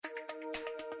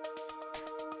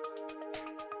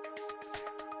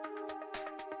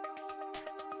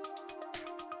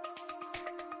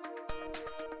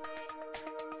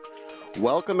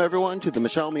Welcome, everyone, to the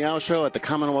Michelle Meow Show at the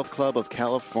Commonwealth Club of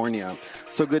California.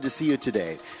 So good to see you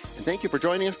today. And thank you for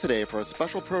joining us today for a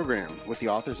special program with the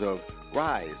authors of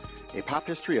Rise, A Pop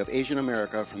History of Asian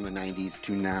America from the 90s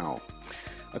to Now.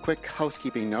 A quick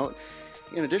housekeeping note.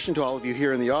 In addition to all of you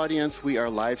here in the audience, we are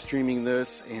live streaming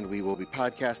this and we will be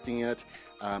podcasting it.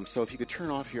 So if you could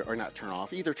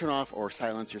either turn off or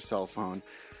silence your cell phone.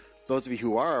 Those of you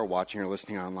who are watching or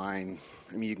listening online,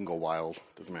 you can go wild,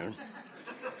 doesn't matter.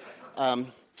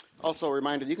 Also, a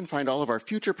reminder that you can find all of our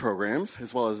future programs,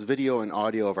 as well as video and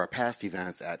audio of our past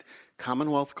events at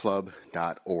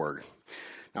commonwealthclub.org.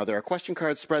 Now, there are question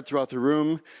cards spread throughout the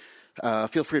room.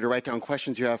 Feel free to write down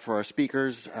questions you have for our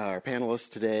speakers, our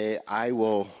panelists today. I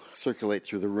will circulate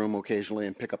through the room occasionally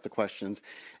and pick up the questions,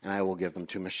 and I will give them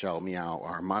to Michelle Meow,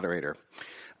 our moderator.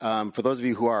 For those of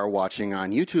you who are watching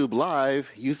on YouTube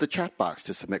Live, use the chat box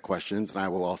to submit questions, and I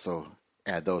will also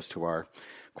add those to our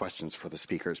questions for the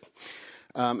speakers.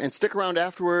 And stick around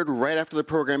afterward. Right after the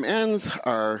program ends,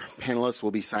 our panelists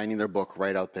will be signing their book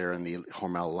right out there in the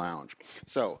Hormel Lounge.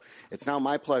 So it's now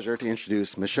my pleasure to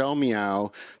introduce Michelle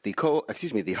Meow, the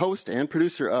host and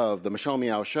producer of The Michelle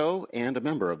Meow Show and a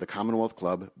member of the Commonwealth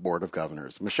Club Board of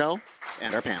Governors. Michelle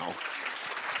and our panel.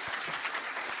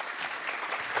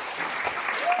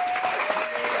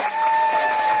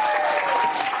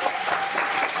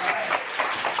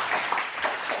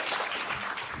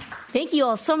 Thank you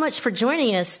all so much for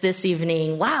joining us this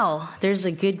evening. Wow, there's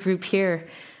a good group here.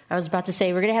 I was about to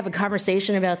say, we're going to have a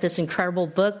conversation about this incredible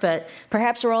book, but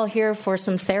perhaps we're all here for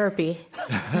some therapy.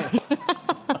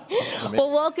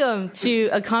 Well, welcome to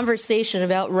a conversation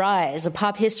about Rise, a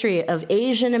pop history of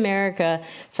Asian America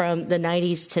from the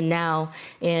 90s to now.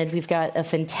 And we've got a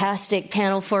fantastic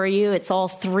panel for you. It's all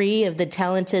three of the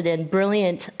talented and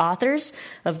brilliant authors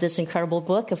of this incredible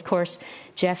book. Of course,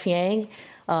 Jeff Yang,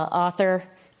 author,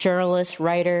 journalist,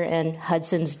 writer, and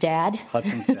Hudson's dad.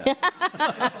 Hudson's dad.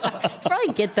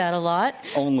 Probably get that a lot.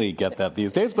 Only get that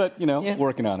these days, but,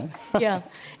 working on it. Yeah.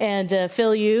 And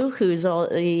Phil Yu, who's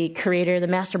the creator, the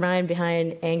mastermind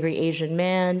behind Angry Asian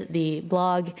Man, the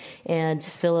blog, and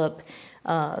Philip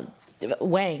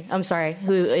Wang,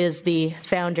 who is the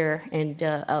founder and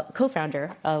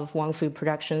co-founder of Wong Fu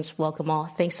Productions. Welcome all.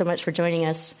 Thanks so much for joining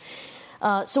us.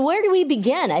 So where do we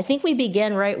begin? I think we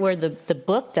begin right where the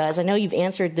book does. I know you've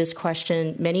answered this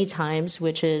question many times,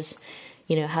 which is,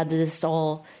 how did this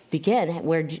all begin?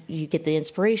 Where did you get the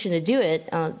inspiration to do it?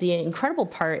 The incredible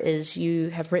part is you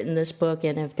have written this book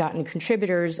and have gotten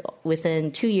contributors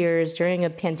within 2 years during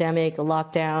a pandemic, a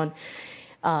lockdown.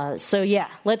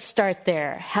 Let's start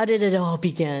there. How did it all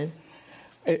begin?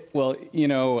 There's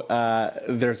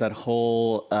that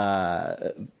whole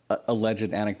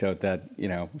alleged anecdote that,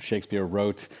 Shakespeare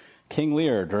wrote King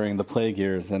Lear during the plague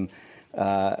years. And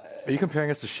are you comparing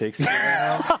us to Shakespeare right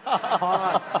now?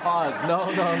 Pause.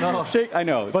 No. I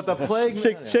know. But the plague...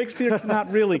 Shakespeare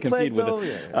cannot really compete with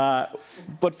it.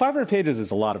 But 500 pages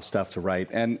is a lot of stuff to write.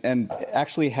 And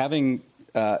actually having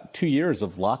 2 years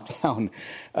of lockdown,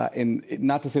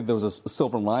 not to say there was a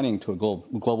silver lining to a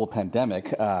global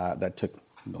pandemic that took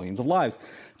millions of lives,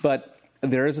 but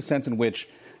there is a sense in which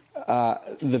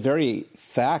the very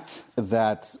fact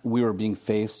that we were being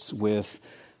faced with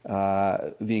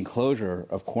the enclosure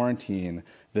of quarantine,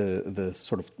 the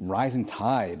sort of rising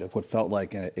tide of what felt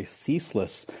like a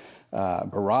ceaseless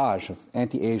barrage of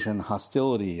anti-Asian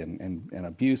hostility and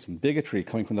abuse and bigotry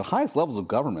coming from the highest levels of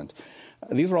government,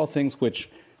 these were all things which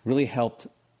really helped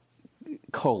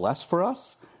coalesce for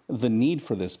us the need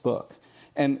for this book.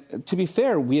 And to be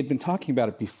fair, we had been talking about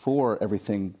it before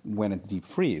everything went into deep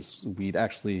freeze. We'd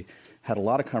actually had a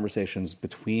lot of conversations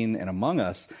between and among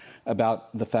us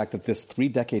about the fact that this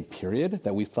 3-decade period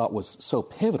that we thought was so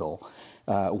pivotal,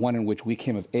 one in which we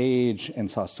came of age and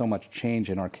saw so much change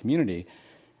in our community,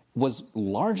 was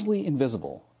largely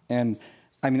invisible. And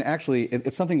actually,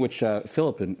 it's something which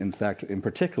Philip, in fact, in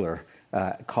particular,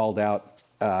 called out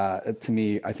to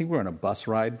me. I think we were on a bus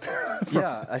ride.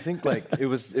 Yeah, I think it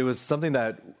was something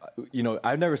that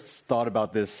I've never thought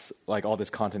about this, all this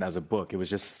content as a book. It was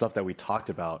just stuff that we talked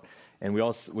about, and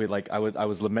I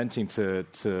was lamenting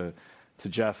to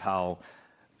Jeff how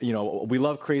we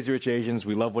love Crazy Rich Asians.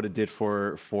 We love what it did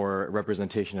for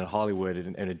representation in Hollywood,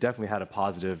 and it definitely had a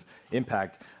positive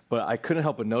impact. But I couldn't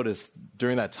help but notice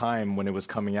during that time when it was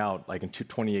coming out, in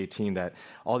 2018, that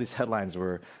all these headlines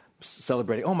were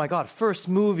celebrating, oh my God, first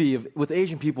movie with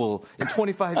Asian people in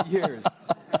 25 years.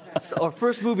 Our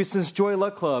first movie since Joy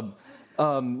Luck Club.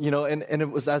 And it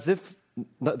was as if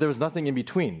there was nothing in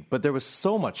between. But there was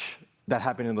so much that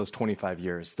happened in those 25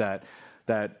 years that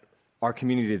our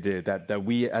community did, that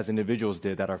we as individuals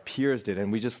did, that our peers did,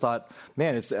 and we just thought,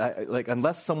 man, it's like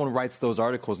unless someone writes those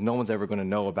articles, no one's ever going to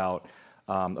know about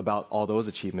all those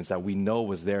achievements that we know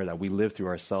was there, that we lived through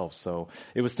ourselves. So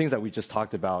it was things that we just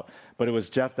talked about, but it was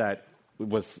Jeff that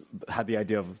had the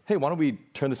idea of, hey, why don't we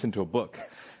turn this into a book?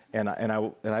 And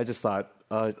I just thought,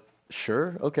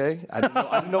 sure, okay. I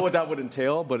didn't know what that would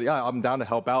entail, but yeah, I'm down to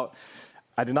help out.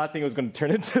 I did not think it was going to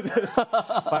turn into this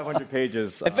 500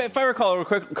 pages. If I recall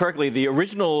correctly, the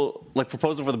original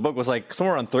proposal for the book was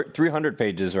somewhere around 300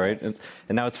 pages, right? Yes.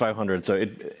 And now it's 500. So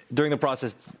during the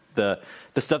process, the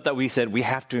stuff that we said we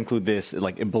have to include this,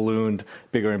 it ballooned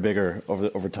bigger and bigger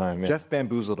over time. Yeah. Jeff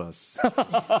bamboozled us,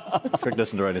 tricked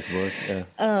us into writing this book.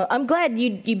 Yeah. I'm glad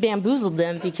you bamboozled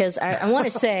them, because I want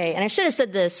to say, and I should have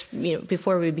said this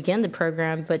before we began the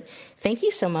program, but thank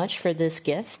you so much for this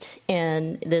gift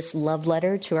and this love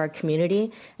letter to our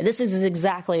community. And this is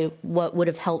exactly what would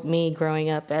have helped me growing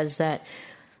up as that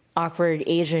awkward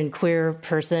Asian queer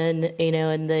person,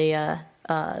 in the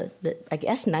I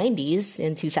guess 90s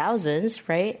and 2000s,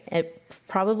 right? It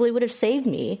probably would have saved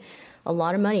me a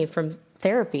lot of money from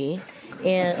therapy.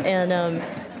 And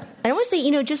I want to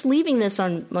say, just leaving this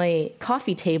on my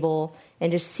coffee table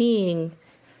and just seeing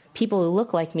people who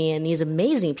look like me and these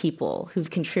amazing people who've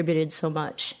contributed so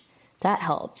much, that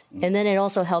helped. And then it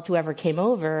also helped whoever came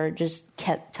over, just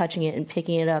kept touching it and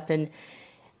picking it up. And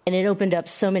it opened up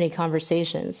so many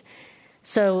conversations.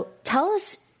 So tell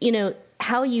us,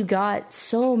 how you got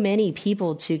so many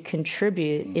people to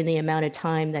contribute in the amount of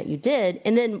time that you did.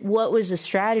 And then what was the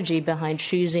strategy behind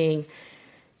choosing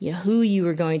who you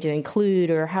were going to include,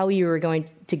 or how you were going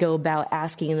to go about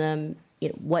asking them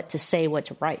what to say, what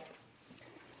to write?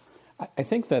 I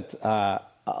think that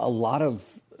a lot of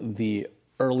the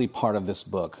early part of this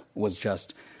book was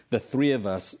just the three of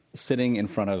us sitting in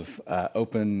front of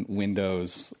open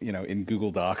windows, in Google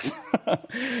Docs,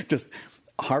 just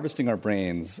harvesting our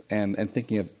brains and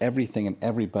thinking of everything and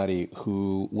everybody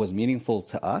who was meaningful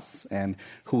to us and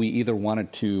who we either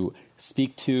wanted to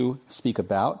speak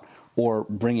about, or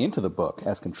bring into the book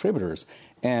as contributors.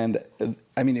 And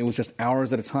it was just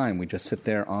hours at a time. We just sit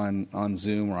there on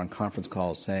Zoom or on conference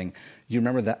calls saying, you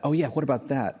remember that? Oh yeah, what about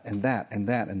that and that and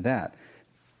that and that?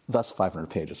 Thus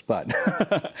 500 pages, but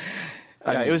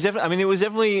it was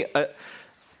definitely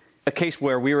a case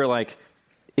where we were like,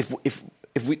 if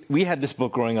we had this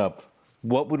book growing up,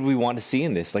 what would we want to see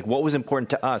in this? What was important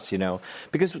to us,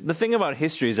 Because the thing about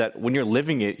history is that when you're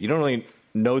living it, you don't really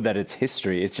know that it's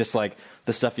history. It's just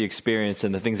the stuff you experience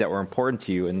and the things that were important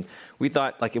to you. And we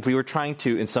thought, if we were trying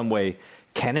to, in some way,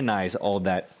 canonize all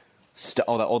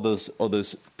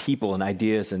those people and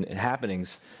ideas and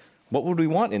happenings, what would we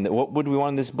want what would we want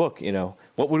in this book?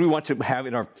 What would we want to have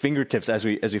in our fingertips as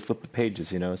we flip the pages?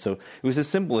 So it was as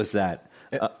simple as that.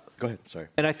 Go ahead. Sorry.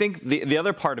 And I think the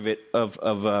other part of it of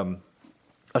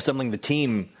assembling the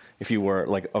team, if you were,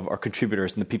 of our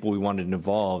contributors and the people we wanted to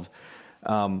involve,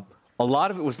 a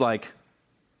lot of it was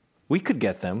we could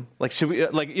get them. Should we?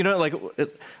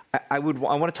 I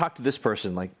want to talk to this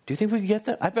person. Do you think we could get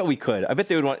them? I bet we could. I bet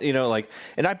they would want.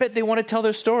 And I bet they want to tell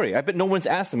their story. I bet no one's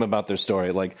asked them about their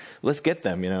story. Let's get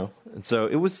them. And so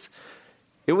it was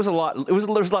a lot. There was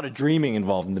a lot of dreaming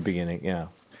involved in the beginning. Yeah.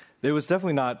 It was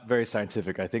definitely not very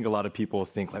scientific. I think a lot of people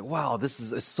think wow, this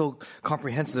is so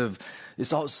comprehensive.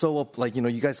 It's all so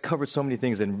you guys covered so many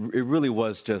things, and it really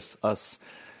was just us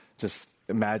just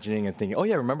imagining and thinking, oh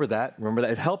yeah, remember that.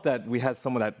 It helped that we had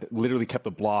someone that literally kept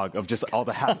a blog of just all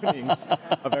the happenings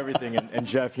of everything, and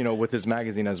Jeff, with his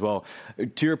magazine as well.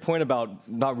 To your point about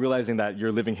not realizing that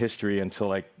you're living history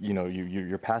until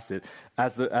you're past it,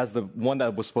 as the one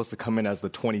that was supposed to come in as the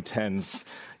 2010s,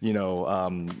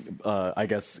 I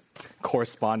guess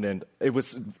correspondent, it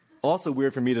was also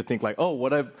weird for me to think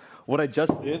what I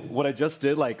just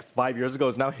did 5 years ago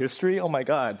is now history. Oh my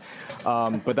God!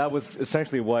 But that was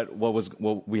essentially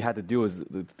what we had to do, is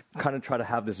kind of try to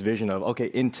have this vision of, okay,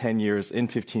 in 10 years, in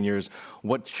 15 years,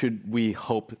 what should we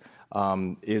hope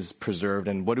is preserved,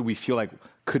 and what do we feel like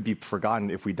could be forgotten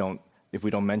if we don't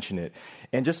mention it?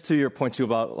 And just to your point too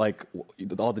about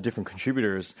all the different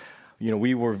contributors,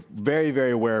 we were very,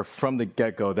 very aware from the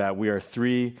get-go that we are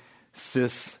three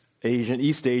cis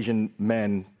East Asian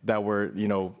men that were,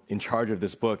 in charge of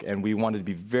this book, and we wanted to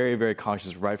be very, very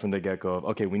conscious right from the get-go of,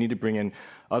 okay, we need to bring in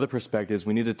other perspectives.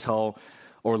 We need to tell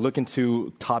or look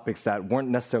into topics that weren't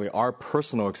necessarily our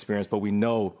personal experience, but we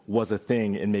know was a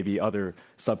thing in maybe other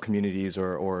sub-communities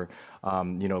or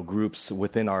groups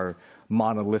within our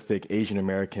monolithic Asian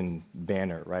American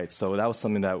banner, right? So that was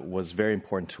something that was very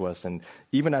important to us. And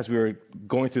even as we were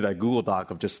going through that Google Doc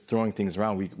of just throwing things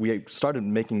around, we started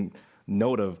making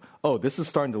note of, oh, this is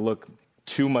starting to look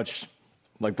too much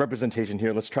like representation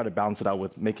here. Let's try to balance it out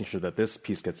with making sure that this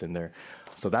piece gets in there.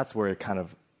 So that's where it kind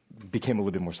of became a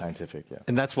little bit more scientific. Yeah.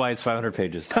 And that's why it's 500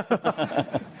 pages.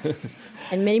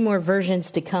 And many more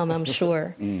versions to come, I'm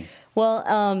sure.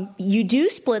 Well, you do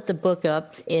split the book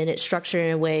up in its structure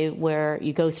in a way where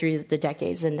you go through the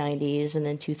decades, the 90s and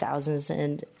then 2000s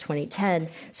and 2010.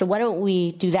 So why don't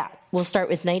we do that? We'll start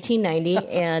with 1990,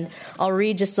 and I'll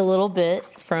read just a little bit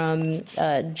from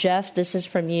Jeff. This is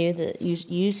from you.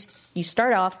 You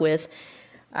start off with,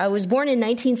 I was born in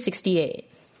 1968.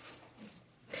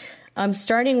 I'm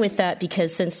starting with that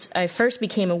because since I first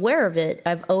became aware of it,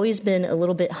 I've always been a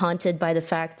little bit haunted by the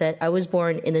fact that I was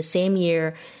born in the same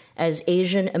year as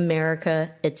Asian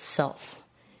America itself.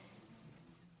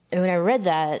 And when I read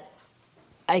that,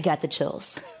 I got the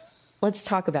chills. Let's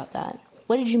talk about that.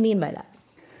 What did you mean by that?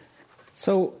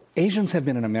 So Asians have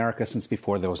been in America since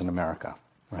before there was an America,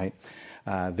 right?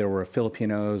 There were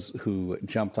Filipinos who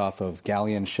jumped off of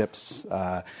galleon ships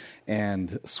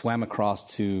and swam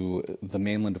across to the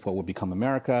mainland of what would become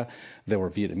America. There were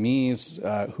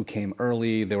Vietnamese who came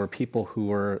early. There were people who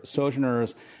were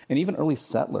sojourners and even early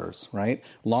settlers, right?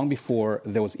 Long before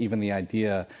there was even the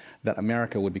idea that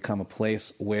America would become a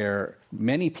place where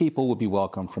many people would be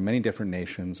welcome from many different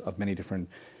nations of many different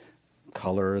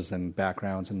colors and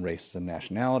backgrounds and races and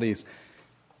nationalities.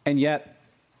 And yet,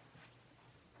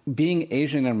 being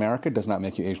Asian in America does not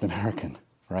make you Asian American,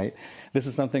 right? This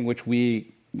is something which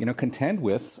we contend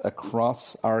with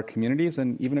across our communities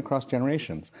and even across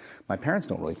generations. My parents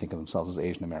don't really think of themselves as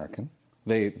Asian American.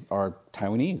 They are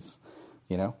Taiwanese,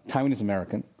 Taiwanese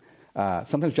American,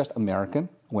 sometimes just American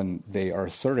when they are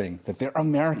asserting that they're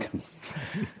Americans.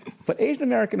 But Asian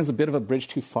American is a bit of a bridge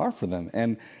too far for them.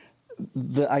 And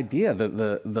the idea,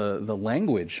 the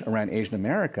language around Asian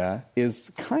America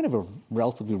is kind of a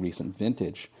relatively recent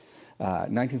vintage.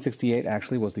 1968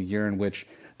 actually was the year in which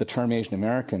the term Asian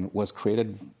American was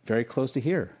created very close to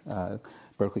here.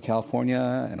 Berkeley,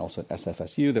 California, and also at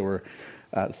SFSU, there were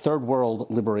third world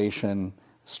liberation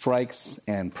strikes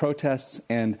and protests,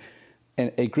 and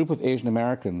a group of Asian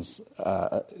Americans,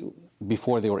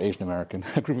 before they were Asian American,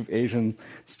 a group of Asian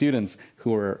students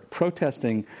who were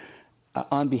protesting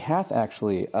on behalf,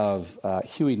 actually, of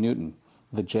Huey Newton,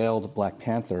 the jailed Black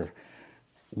Panther,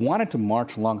 wanted to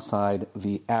march alongside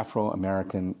the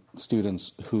Afro-American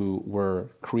students who were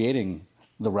creating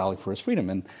the Rally for His Freedom.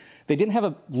 And they didn't have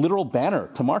a literal banner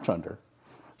to march under.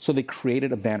 So they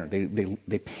created a banner.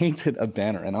 They painted a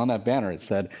banner. And on that banner it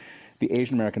said, the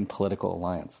Asian American Political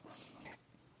Alliance.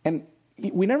 And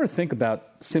we never think about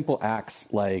simple acts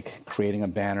like creating a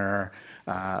banner,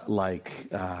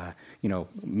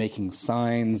 making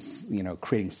signs,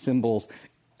 creating symbols,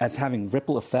 as having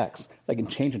ripple effects that can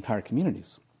change entire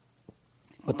communities.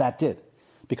 But that did,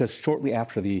 because shortly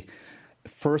after the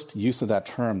first use of that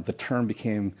term, the term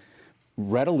became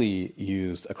readily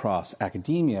used across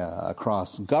academia,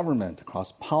 across government,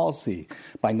 across policy.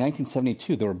 By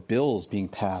 1972, there were bills being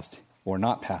passed, or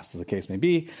not passed, as the case may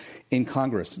be, in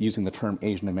Congress using the term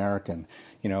Asian American.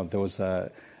 There was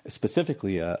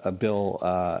specifically a bill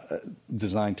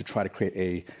designed to try to create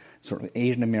a sort of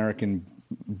Asian American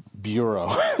bureau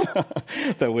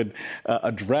that would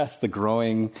address the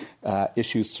growing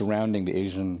issues surrounding the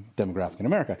Asian demographic in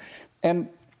America. And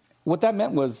what that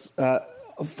meant was,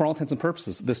 for all intents and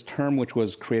purposes, this term, which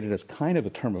was created as kind of a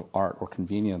term of art or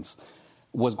convenience,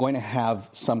 was going to have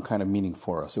some kind of meaning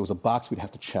for us. It was a box we'd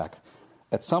have to check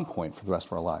at some point for the rest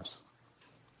of our lives.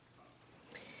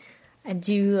 I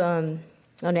do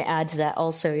want to add to that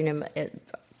also,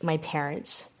 my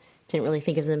parents didn't really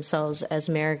think of themselves as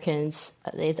Americans.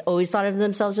 They always thought of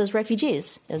themselves as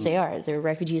refugees, as they are. They're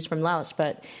refugees from Laos,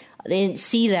 but they didn't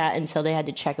see that until they had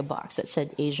to check a box that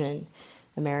said Asian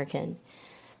American.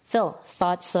 Phil,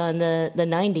 thoughts on the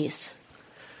 90s?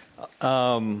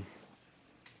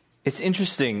 It's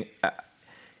interesting.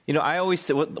 I always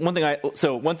say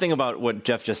one thing about what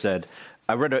Jeff just said.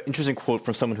 I read an interesting quote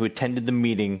from someone who attended the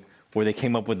meeting where they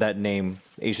came up with that name,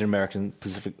 Asian American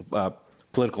Pacific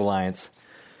Political Alliance.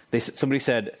 Somebody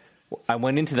said, I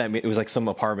went into that meeting, it was like some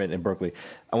apartment in Berkeley.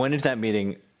 I went into that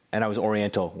meeting and I was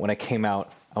Oriental. When I came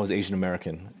out, I was Asian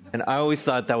American. And I always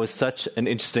thought that was such an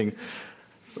interesting,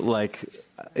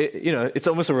 it's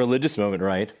almost a religious moment,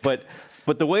 right? But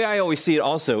the way I always see it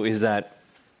also is that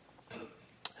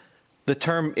the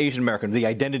term Asian American, the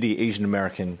identity Asian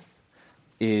American,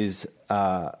 is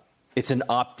it's an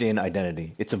opt-in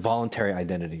identity. It's a voluntary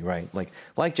identity, right?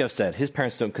 Like Jeff said, his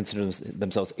parents don't consider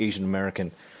themselves Asian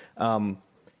American. And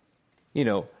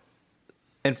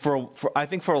for I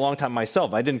think for a long time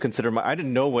myself, I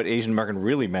didn't know what Asian American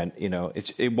really meant.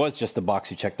 It was just the box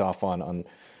you checked off on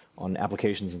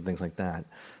applications and things like that.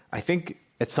 I think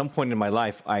at some point in my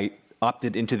life, I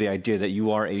opted into the idea that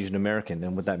you are Asian American,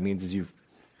 and what that means is you're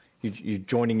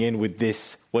joining in with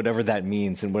this, whatever that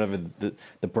means, and whatever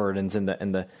the burdens and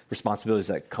the responsibilities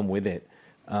that come with it.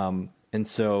 And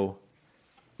so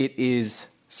it is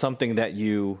something that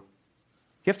you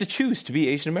have to choose to be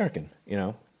Asian American, you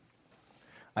know?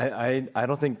 I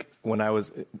don't think when I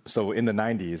was, so in the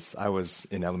 90s, I was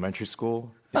in elementary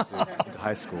school into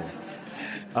high school.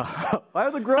 Why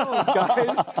are the groans,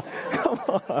 guys? Come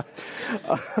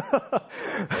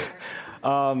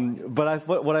on. But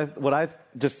what I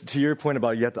just to your point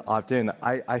about you have to opt in,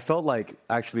 I felt like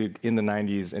actually in the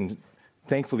 90s and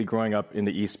thankfully growing up in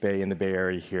the East Bay, in the Bay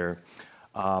Area here,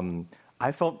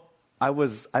 I felt I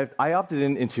opted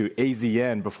into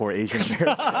AZN before Asian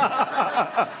American.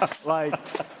 Like,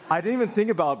 I didn't even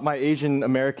think about my Asian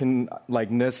American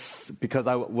likeness because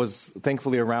I was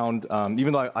thankfully around,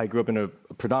 even though I grew up in a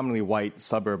predominantly white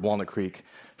suburb, Walnut Creek.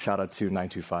 Shout out to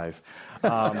 925,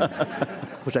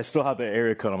 which I still have the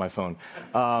area code on my phone.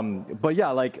 But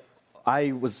yeah, like,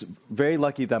 I was very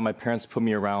lucky that my parents put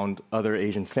me around other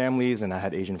Asian families and I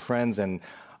had Asian friends, and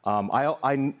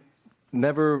I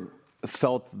never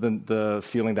felt the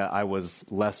feeling that I was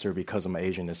lesser because of my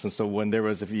Asianness. And so when there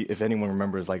was, if anyone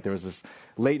remembers, like there was this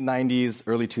late 90s,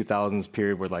 early 2000s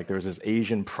period where like there was this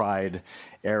Asian pride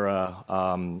era.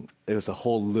 It was a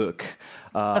whole look.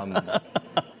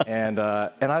 And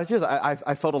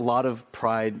I felt a lot of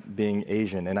pride being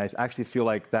Asian. And I actually feel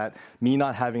like that me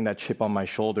not having that chip on my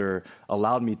shoulder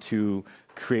allowed me to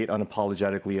create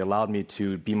unapologetically, allowed me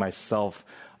to be myself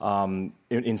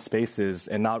in spaces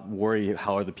and not worry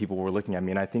how other people were looking at me.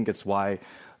 And I think it's why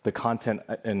the content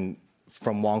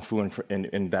from Wong Fu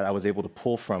and that I was able to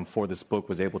pull from for this book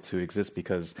was able to exist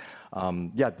because,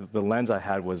 the lens I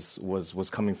had was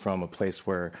coming from a place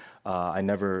where I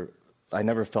never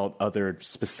felt othered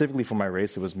specifically for my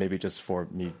race. It was maybe just for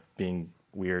me being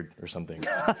weird or something, which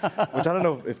I don't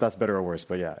know if that's better or worse.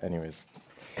 But yeah, anyways.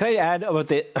 Can I add about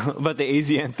the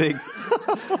AZN thing?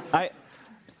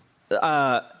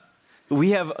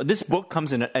 We have this book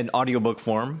comes in an audiobook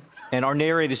form, and our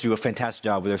narrators do a fantastic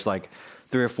job. There's like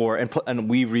 3 or 4, and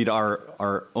we read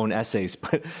our own essays.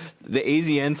 But the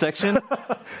AZN section,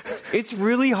 it's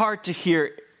really hard to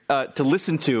hear. To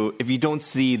listen to if you don't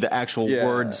see the actual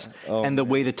words and the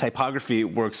way the typography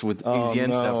works with AZN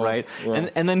stuff, right? Yeah.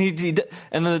 And then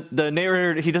the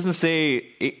narrator, he doesn't say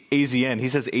AZN, he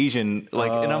says Asian,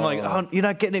 like, and I'm like, oh, you're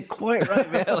not getting it quite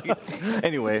right, man. Like,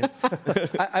 anyway,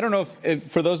 I don't know if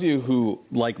for those of you who,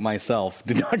 like myself,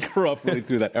 did not grow up really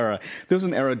through that era, there was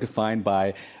an era defined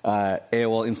by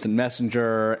AOL Instant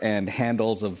Messenger and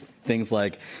handles of things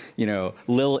like, you know,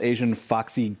 Lil Asian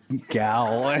Foxy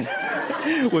Gal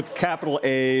with capital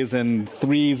A's and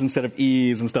 3's instead of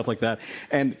E's and stuff like that.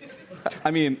 And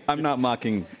I mean, I'm not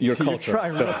mocking your culture.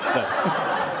 Trying,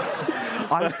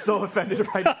 I'm so offended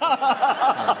right now.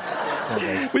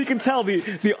 Well, you can tell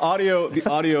the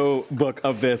audio book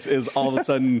of this is all of a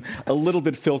sudden a little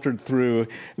bit filtered through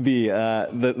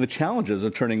the challenges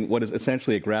of turning what is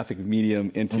essentially a graphic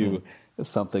medium into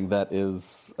something that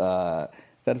is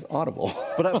audible.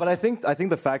 But I think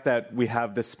the fact that we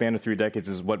have this span of 3 decades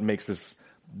is what makes this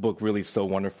book really so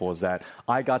wonderful. Is that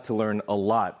I got to learn a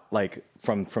lot, like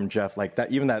from Jeff, like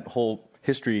that. Even that whole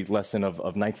history lesson of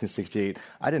 1968,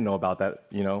 I didn't know about that,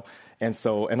 you know. And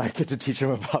I get to teach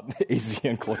him about the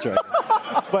AZN culture.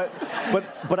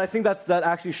 but I think that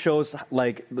actually shows,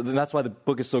 like, that's why the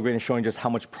book is so great in showing just how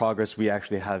much progress we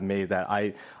actually have made. That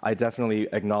I definitely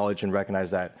acknowledge and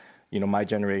recognize that. You know, my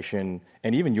generation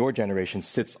and even your generation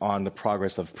sits on the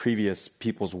progress of previous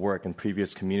people's work and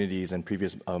previous communities and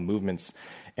previous movements.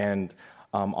 And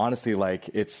honestly, like,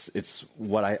 it's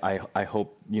what I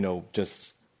hope, you know,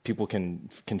 just people can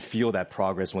feel that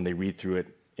progress when they read through it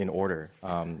in order.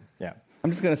 Yeah.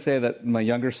 I'm just going to say that my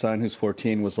younger son, who's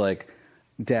 14, was like,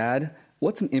 Dad,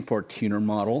 what's an import tuner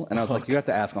model? And I was like, you have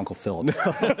to ask Uncle Phil.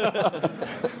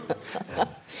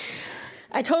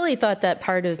 I totally thought that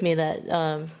part of me,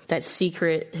 that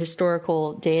secret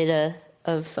historical data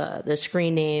of the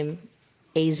screen name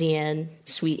AZN,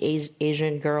 Sweet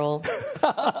Asian Girl,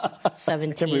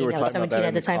 17. I was 17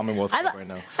 at the time.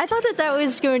 I thought that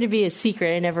was going to be a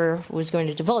secret. I never was going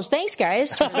to divulge. Thanks,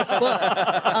 guys, for this book.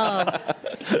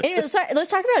 Anyway, let's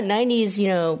talk about 90s, you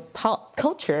know, pop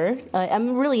culture.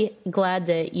 I'm really glad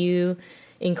that you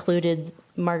included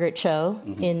Margaret Cho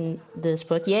in this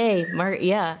book. Yay, Margaret,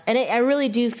 yeah. And I really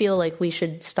do feel like we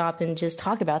should stop and just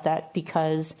talk about that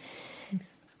because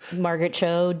Margaret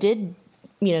Cho did,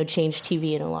 you know, change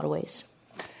TV in a lot of ways.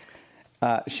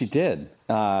 She did.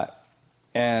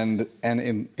 And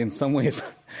in some ways,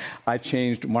 I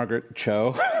changed Margaret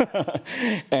Cho,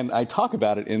 and I talk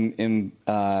about it in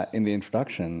the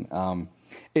introduction.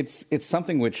 It's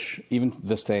something which even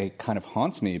this day kind of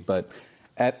haunts me. But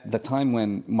at the time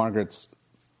when Margaret's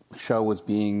show was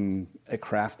being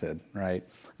crafted, right,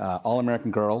 All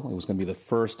American Girl, it was going to be the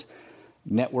first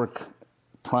network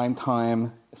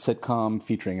primetime sitcom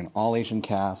featuring an all-Asian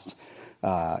cast.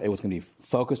 It was going to be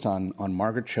focused on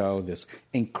Margaret Cho, this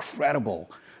incredible,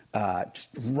 just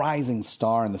rising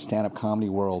star in the stand-up comedy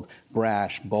world,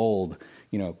 brash, bold,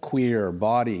 queer,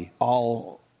 body,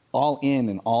 all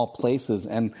in all places.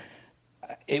 And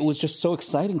it was just so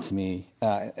exciting to me.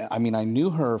 I knew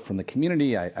her from the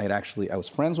community. I was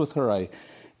friends with her.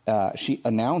 She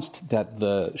announced that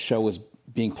the show was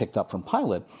being picked up from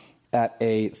pilot at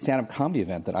a stand-up comedy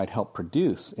event that I'd helped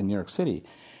produce in New York City.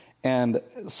 And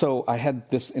so I had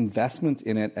this investment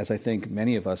in it, as I think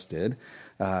many of us did.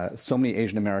 So many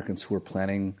Asian Americans who were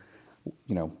planning,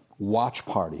 watch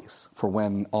parties for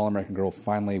when All American Girl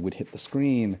finally would hit the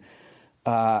screen.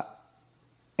 And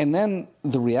then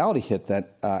the reality hit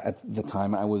that at the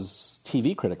time I was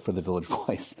TV critic for The Village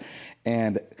Voice.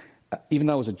 And even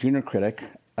though I was a junior critic,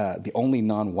 the only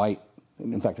non-white,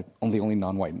 in fact, only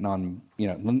non-white,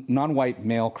 non-white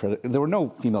male critic, there were no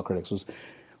female critics, it was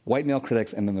white male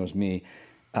critics, and then there was me.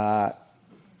 I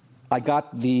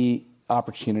got the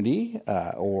opportunity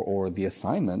or the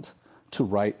assignment to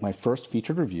write my first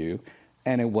featured review,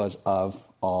 and it was of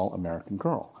All American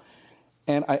Girl.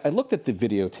 And I looked at the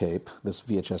videotape, this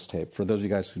VHS tape. For those of you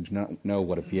guys who do not know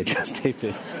what a VHS tape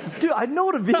is. Dude, I know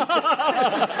what a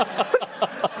VHS is.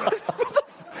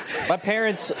 My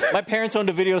parents owned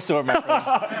a video store, my friend.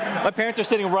 My parents are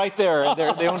sitting right there, and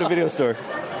they owned a video store.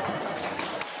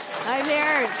 Hi,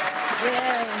 parents.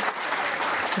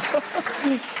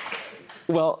 Yeah.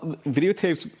 Well,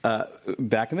 videotapes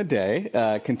back in the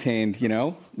day contained,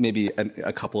 maybe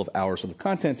a couple of hours worth of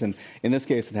content, and in this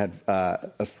case, it had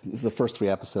the first 3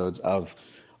 episodes of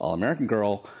All American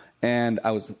Girl. And I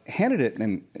was handed it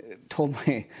and told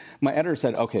my editor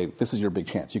said, "Okay, this is your big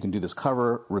chance. You can do this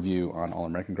cover review on All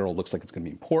American Girl. It looks like it's going to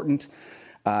be important."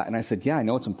 And I said, "Yeah, I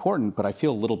know it's important, but I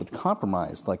feel a little bit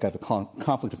compromised, like I have a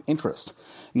conflict of interest,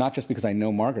 not just because I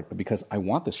know Margaret, but because I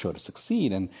want this show to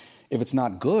succeed. And if it's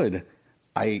not good,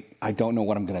 I don't know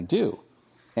what I'm going to do."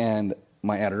 And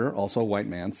my editor, also a white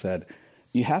man, said,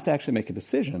 "You have to actually make a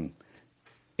decision.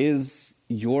 Is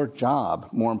your job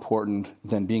more important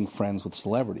than being friends with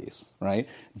celebrities, right?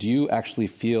 Do you actually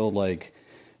feel like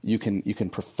you can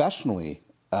professionally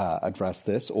address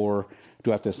this, or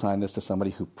do I have to assign this to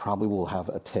somebody who probably will have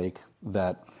a take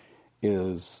that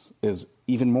is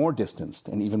even more distanced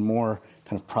and even more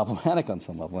kind of problematic on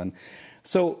some level?" And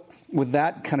so with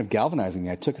that kind of galvanizing me,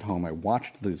 I took it home. I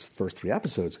watched those first 3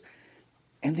 episodes,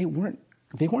 and they weren't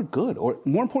good, or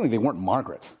more importantly, they weren't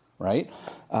Margaret, right?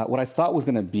 What I thought was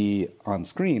going to be on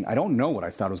screen, I don't know what I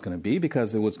thought it was going to be,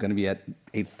 because it was going to be at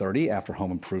 8:30 after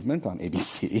Home Improvement on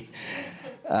ABC.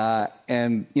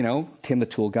 And, Tim the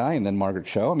Tool Guy and then Margaret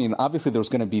Cho. I mean, obviously there was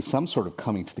going to be some sort of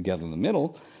coming together in the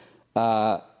middle.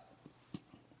 But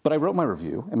I wrote my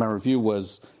review, and my review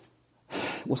was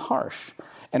harsh.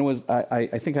 And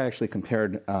I think I actually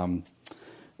compared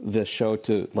the show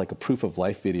to like a proof of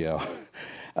life video,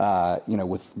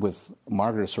 with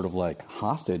Margaret sort of like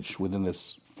hostage within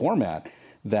this format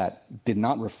that did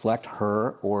not reflect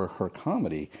her or her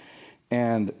comedy.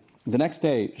 And the next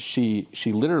day, she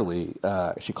literally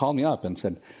she called me up and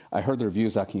said, "I heard the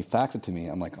reviews out. Can you fax it to me?"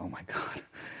 I'm like, "Oh my God!"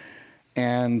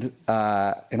 And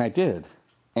I did.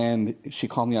 And she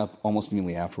called me up almost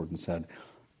immediately afterwards and said,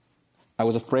 "I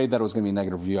was afraid that it was going to be a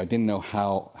negative review. I didn't know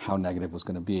how negative it was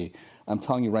going to be. I'm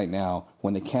telling you right now,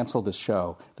 when they cancel this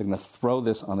show, they're going to throw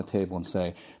this on the table and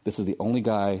say, this is the only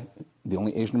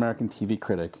Asian American TV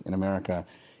critic in America.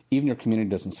 Even your community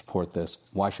doesn't support this.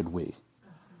 Why should we?"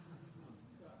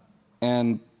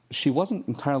 And she wasn't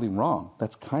entirely wrong.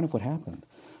 That's kind of what happened.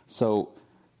 So,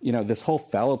 this whole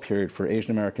fallow period for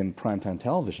Asian American primetime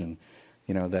television,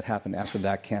 that happened after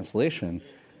that cancellation,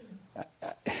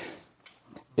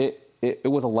 it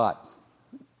was a lot.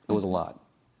 It was a lot.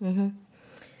 Mm-hmm.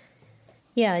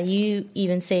 Yeah, you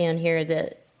even say on here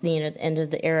that, the end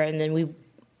of the era, and then we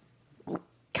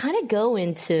kind of go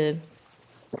into,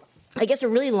 I guess, a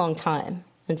really long time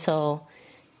until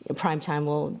primetime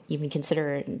will even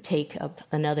consider and take up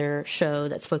another show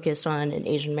that's focused on an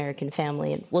Asian American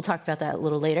family, and we'll talk about that a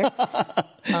little later.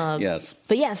 Yes.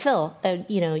 But yeah, Phil,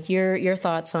 your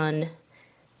thoughts on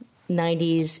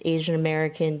 90s Asian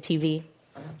American TV?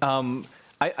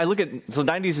 I look at, so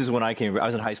 90s is when I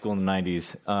was in high school in the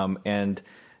 90s, and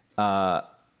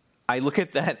I look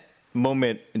at that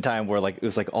moment in time where like it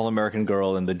was like All American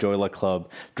Girl and the Joy Luck Club,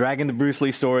 Dragon, the Bruce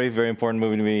Lee story, very important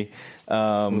movie to me.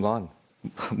 Mulan,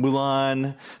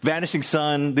 Vanishing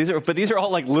Sun. These are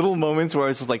all like little moments where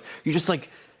it's just like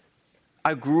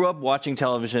I grew up watching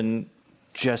television,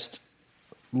 just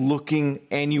looking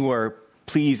anywhere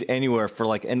for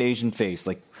like an Asian face,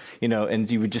 like, you know, and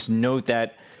you would just note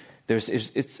that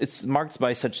it's marked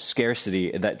by such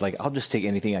scarcity that like I'll just take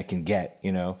anything I can get,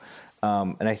 you know,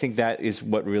 and I think that is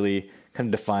what really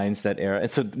kind of defines that era.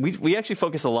 And so we actually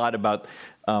focus a lot about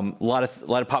a lot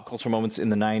of pop culture moments in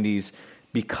the 90s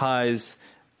because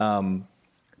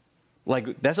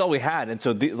like that's all we had, and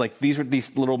so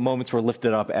these little moments were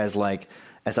lifted up as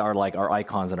our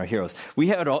icons and our heroes. We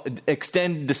had an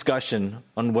extended discussion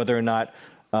on whether or not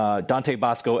Dante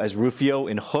Basco as Rufio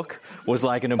in Hook was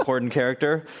like an important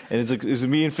character, and it was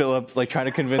me and Philip like trying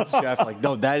to convince Jeff like,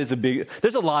 no, that is a big.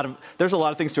 There's a lot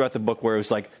of things throughout the book where it was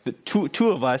like the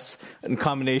two of us in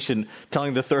combination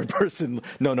telling the third person,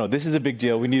 no, this is a big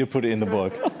deal. We need to put it in the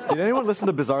book. Did anyone listen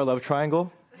to Bizarre Love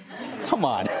Triangle? Come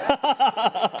on.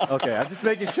 Okay, I'm just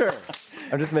making sure.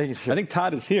 I think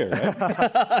Todd is here.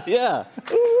 Right? Yeah.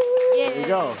 There you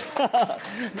go.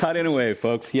 Todd Inouye,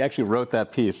 folks. He actually wrote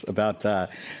that piece about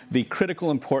the critical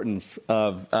importance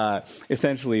of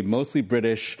essentially mostly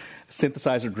British,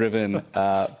 synthesizer-driven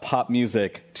pop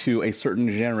music to a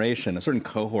certain generation, a certain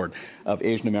cohort of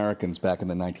Asian Americans back in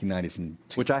the 1990s.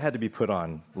 Which I had to be put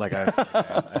on. Like I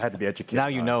had to be educated. Now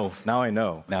you know. Now I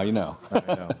know. Now you know.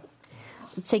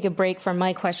 Take a break from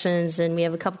my questions, and we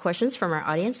have a couple questions from our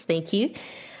audience. Thank you.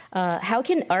 How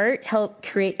can art help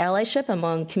create allyship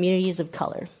among communities of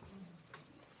color?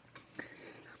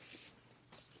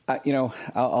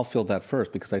 I'll field that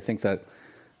first because I think that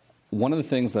one of the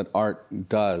things that art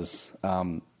does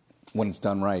when it's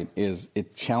done right is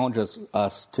it challenges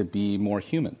us to be more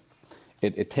human.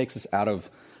 It takes us out of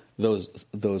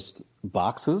those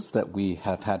boxes that we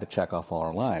have had to check off all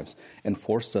our lives and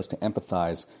forces us to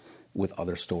empathize with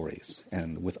other stories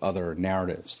and with other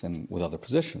narratives and with other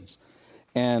positions.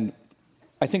 And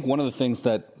I think one of the things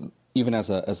that, even as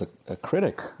a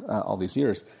critic all these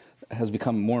years, has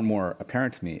become more and more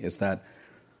apparent to me is that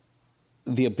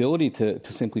the ability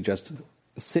to simply just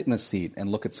sit in a seat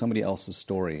and look at somebody else's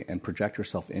story and project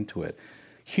yourself into it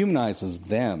humanizes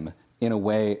them in a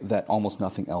way that almost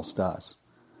nothing else does.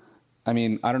 I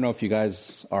mean, I don't know if you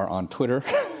guys are on Twitter,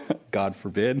 God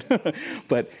forbid,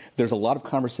 but there's a lot of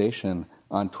conversation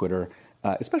on Twitter,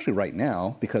 especially right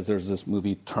now, because there's this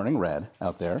movie Turning Red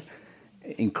out there,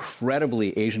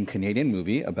 incredibly Asian Canadian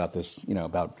movie about this,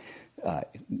 about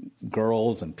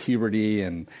girls and puberty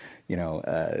and,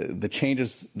 the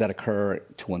changes that occur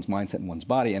to one's mindset and one's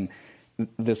body. And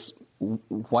this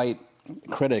white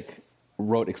critic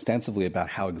wrote extensively about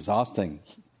how exhausting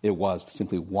it was to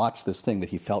simply watch this thing that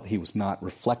he felt he was not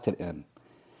reflected in.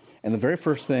 And the very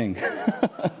first thing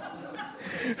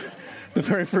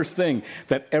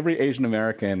that every Asian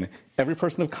American, every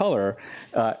person of color,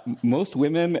 most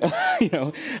women,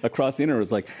 across the internet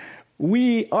was like,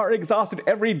 we are exhausted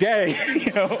every day.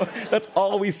 That's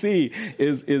all we see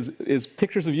is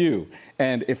pictures of you.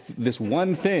 And if this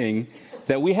one thing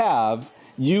that we have,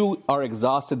 you are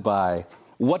exhausted by,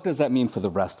 what does that mean for the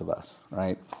rest of us,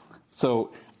 right?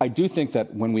 So I do think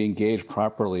that when we engage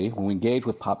properly, when we engage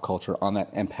with pop culture on that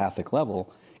empathic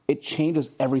level, it changes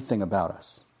everything about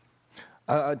us.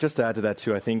 Just to add to that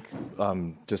too, I think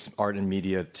just art and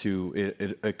media too,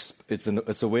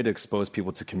 it's a way to expose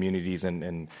people to communities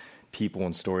and people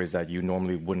and stories that you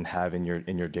normally wouldn't have in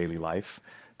your daily life,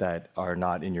 that are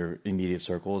not in your immediate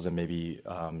circles and maybe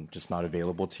just not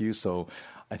available to you. So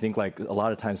I think like a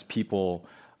lot of times people,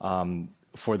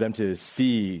 for them to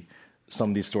see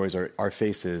some of these stories are our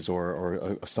faces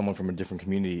or someone from a different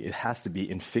community, it has to be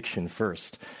in fiction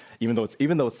first. Even though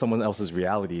it's someone else's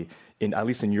reality, at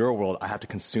least in your world, I have to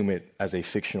consume it as a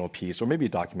fictional piece or maybe a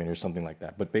documentary or something like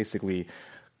that. But basically,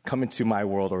 come into my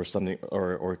world or something,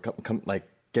 or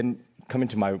come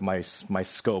into my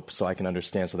scope so I can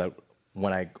understand, so that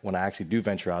when I actually do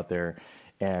venture out there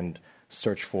and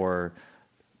search for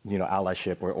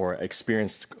allyship or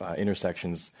experienced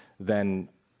intersections, then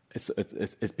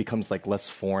it becomes like less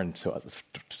foreign to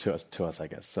us, I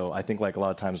guess. So I think like a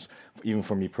lot of times, even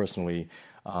for me personally,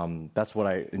 that's what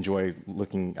I enjoy,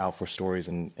 looking out for stories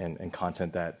and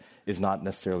content that is not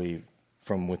necessarily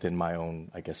from within my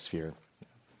own, I guess, sphere.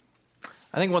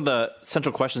 I think one of the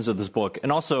central questions of this book,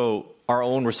 and also our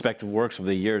own respective works over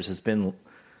the years, has been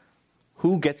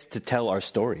who gets to tell our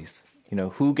stories?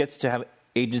 Who gets to have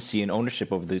agency and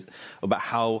ownership over about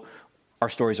how our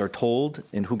stories are told,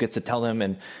 and who gets to tell them,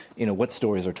 and what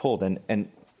stories are told. And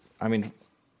I mean,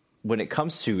 when it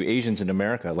comes to Asians in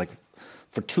America, like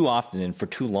for too often and for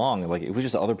too long. Like, it was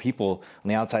just other people on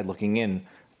the outside looking in,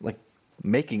 like,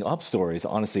 making up stories,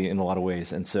 honestly, in a lot of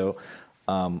ways. And so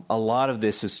a lot of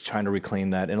this is trying to reclaim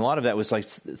that. And a lot of that was like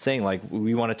saying, like,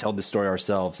 we want to tell this story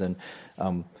ourselves. And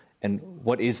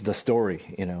what is the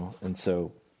story, you know? And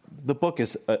so the book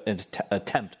is an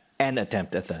attempt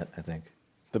at that, I think.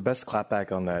 The best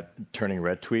clapback on that Turning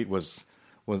Red tweet was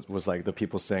like the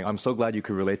people saying, "I'm so glad you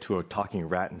could relate to a talking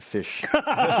rat and fish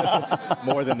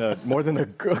more than a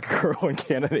girl in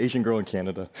Canada, Asian girl in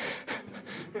Canada."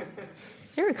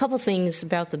 There were a couple things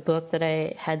about the book that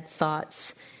I had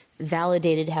thoughts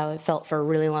validated how it felt for a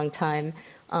really long time.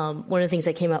 One of the things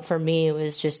that came up for me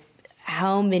was just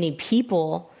how many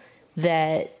people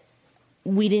that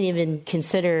we didn't even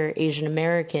consider Asian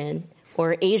American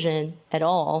or Asian at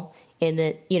all, and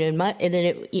that, you know,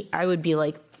 I would be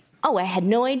like, "Oh, I had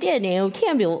no idea Naomi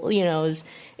Campbell, you know, is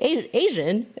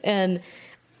Asian," and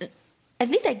I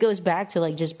think that goes back to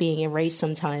like just being erased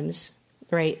sometimes,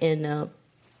 right, in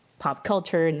pop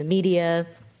culture and the media.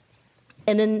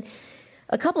 And then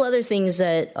a couple other things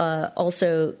that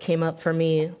also came up for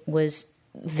me was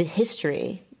the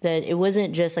history. That it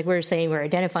wasn't just like we were saying, we're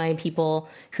identifying people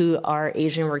who are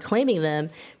Asian, we're claiming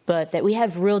them, but that we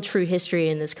have real true history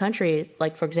in this country,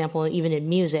 like, for example, even in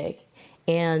music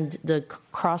and the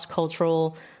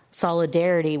cross-cultural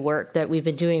solidarity work that we've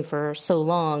been doing for so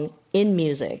long in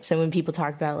music. So when people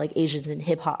talk about like Asians in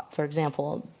hip-hop, for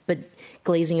example, but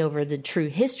glazing over the true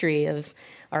history of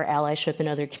our allyship in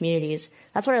other communities,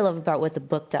 that's what I love about what the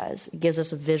book does. It gives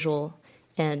us a visual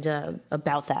and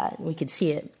about that. We could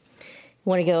see it.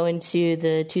 Want to go into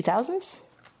the 2000s?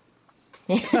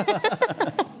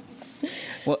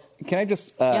 Well, can I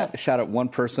just shout out one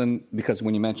person? Because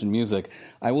when you mentioned music,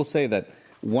 I will say that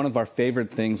one of our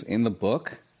favorite things in the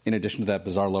book, in addition to that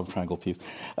bizarre love triangle piece,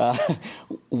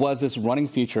 was this running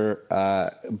feature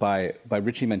by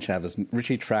Richie Menchavez,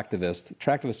 Richie Tractivist.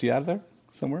 Tractivist, you out there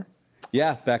somewhere?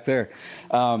 Yeah, back there.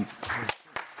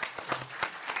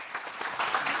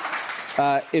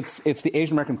 It's the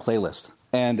Asian American playlist.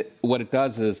 And what it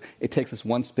does is it takes this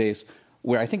one space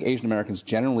where I think Asian Americans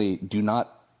generally do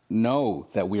not know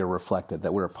that we are reflected,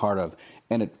 that we're a part of,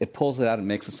 and it pulls it out and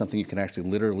makes it something you can actually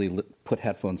literally put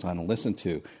headphones on and listen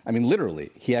to. I mean, literally.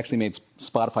 He actually made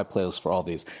Spotify playlists for all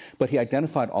these. But he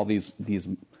identified all these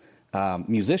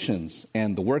musicians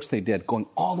and the works they did going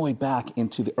all the way back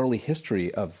into the early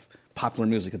history of popular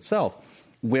music itself,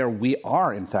 where we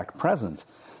are, in fact, present.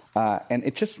 And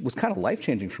it just was kind of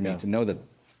life-changing for me to know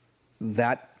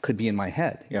that could be in my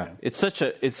head. Yeah, it's such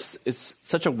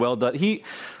a well done.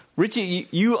 Richie,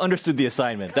 you understood the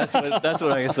assignment. That's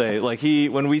what I can say. Like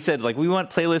when we said like we want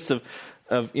playlists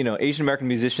of you know Asian American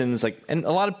musicians, like, and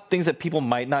a lot of things that people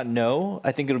might not know.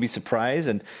 I think it'll be surprised,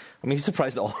 and I mean he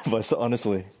surprised all of us,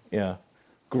 honestly. Yeah,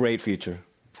 great feature.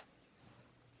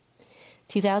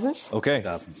 2000s. Okay.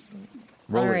 2000s.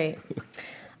 All right.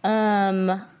 I'm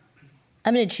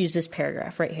going to choose this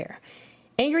paragraph right here.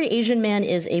 Angry Asian Man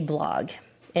is a blog,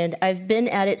 and I've been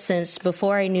at it since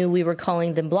before I knew we were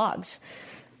calling them blogs.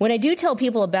 When I do tell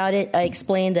people about it, I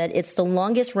explain that it's the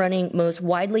longest-running, most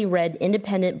widely read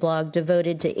independent blog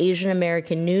devoted to Asian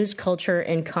American news, culture,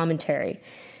 and commentary.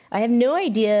 I have no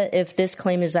idea if this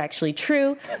claim is actually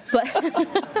true,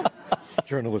 but...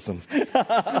 Journalism.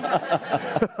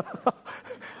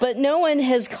 But no one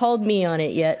has called me on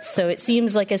it yet, so it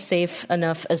seems like a safe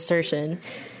enough assertion.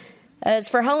 As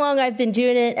for how long I've been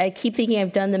doing it, I keep thinking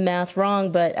I've done the math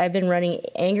wrong, but I've been running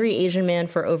Angry Asian Man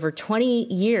for over 20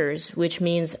 years, which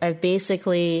means I've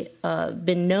basically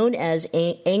been known as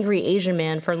Angry Asian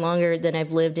Man for longer than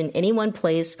I've lived in any one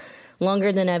place,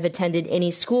 longer than I've attended any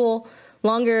school,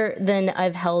 longer than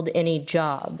I've held any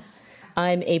job.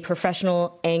 I'm a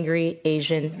professional angry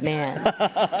Asian man.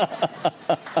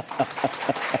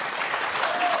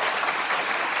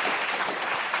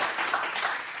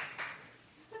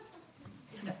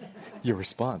 Your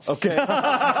response. Okay.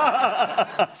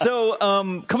 So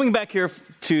coming back here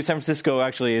to San Francisco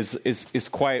actually is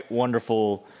quite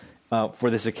wonderful for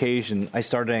this occasion. I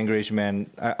started Angry Asian Man.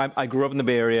 I grew up in the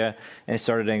Bay Area, and I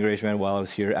started Angry Asian Man while I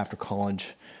was here after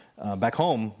college, back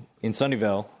home in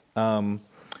Sunnyvale.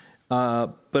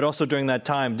 But also during that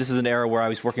time, this is an era where I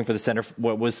was working for the Center,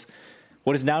 what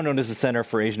is now known as the Center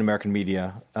for Asian American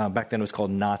Media. Back then it was called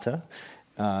NATA,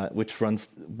 which runs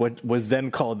what was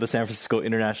then called the San Francisco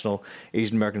International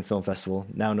Asian American Film Festival,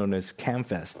 now known as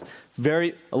CAMFest.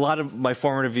 A lot of my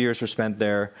formative years were spent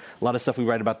there. A lot of stuff we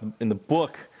write about in the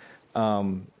book.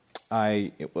 My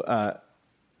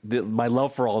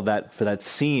love for all of that, for that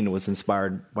scene, was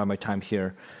inspired by my time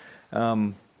here.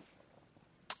 You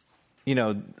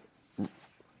know,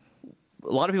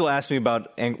 a lot of people ask me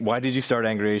about why did you start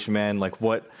Angry Asian Man? Like,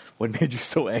 what made you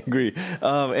so angry?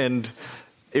 And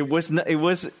it was not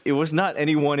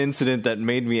any one incident that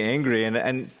made me angry.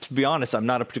 And to be honest, I'm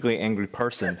not a particularly angry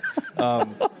person,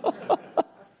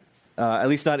 at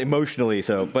least not emotionally.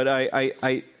 So, but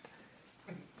I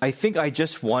think I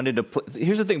just wanted to.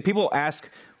 Here's the thing: people ask,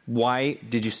 why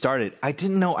did you start it? I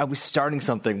didn't know I was starting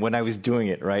something when I was doing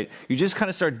it. Right? You just kind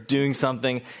of start doing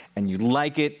something, and you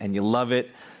like it, and you love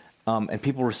it, and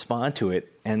people respond to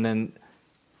it, and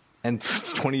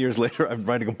 20 years later, I'm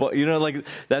writing a book. Like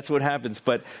that's what happens.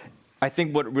 But I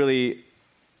think what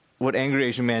Angry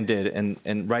Asian Man did,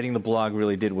 and writing the blog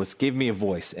really did, was give me a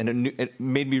voice, and it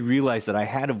made me realize that I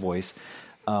had a voice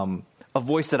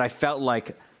that I felt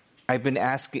like I've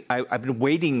been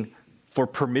waiting for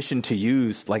permission to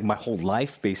use like my whole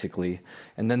life, basically.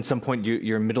 And then some point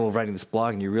you're in the middle of writing this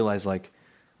blog, and you realize like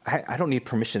I don't need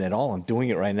permission at all. I'm doing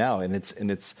it right now, and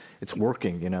it's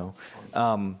working.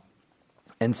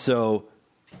 And so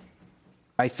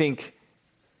I think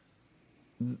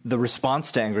the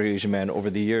response to Angry Asian Man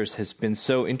over the years has been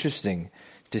so interesting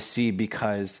to see,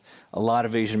 because a lot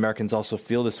of Asian Americans also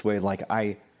feel this way. Like,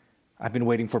 I've been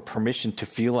waiting for permission to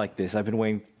feel like this. I've been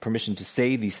waiting for permission to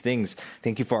say these things.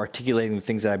 Thank you for articulating the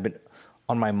things that I've been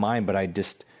on my mind, but I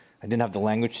didn't have the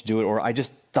language to do it, or I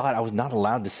just thought I was not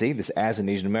allowed to say this as an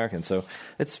Asian American. So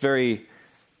it's a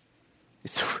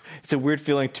weird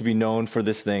feeling to be known for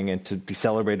this thing and to be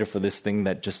celebrated for this thing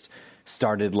that just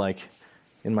started like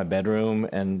in my bedroom,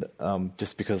 and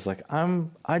just because like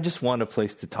I just want a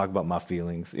place to talk about my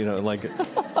feelings,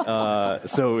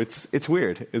 so it's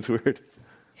weird. It's weird.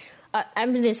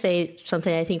 I'm going to say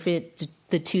something. I think for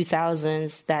the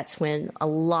 2000s, that's when a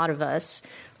lot of us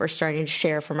were starting to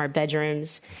share from our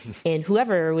bedrooms, and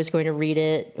whoever was going to read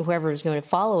it, whoever was going to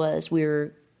follow us, we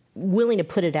were willing to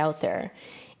put it out there.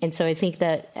 And so I think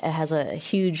that it has a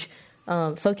huge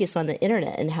focus on the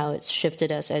internet and how it's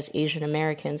shifted us as Asian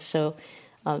Americans. So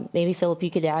maybe, Philip, you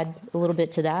could add a little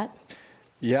bit to that?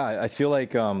 Yeah, I feel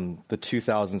like the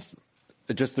 2000s,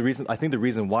 I think the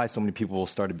reason why so many people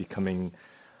started becoming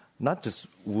not just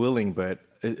willing, but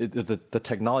the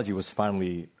technology was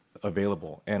finally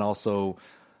available. And also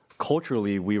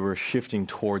culturally, we were shifting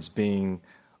towards being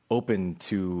open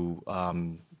to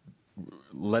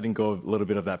letting go of a little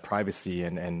bit of that privacy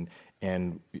and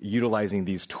utilizing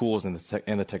these tools and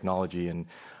the technology, and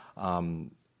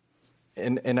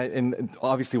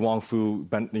obviously Wong Fu,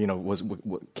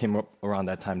 came up around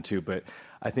that time too. But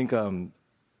I think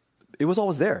it was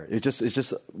always there. It's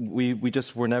just we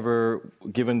just were never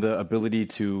given the ability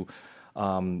to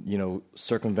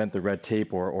circumvent the red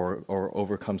tape or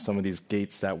overcome some of these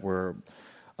gates that were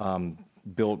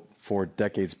built for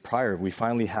decades prior. We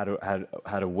finally had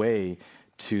a way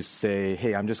to say,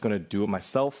 hey, I'm just going to do it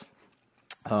myself,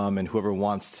 and whoever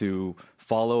wants to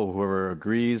follow, whoever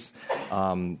agrees,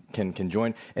 can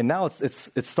join. And now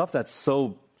it's stuff that's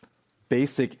so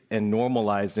basic and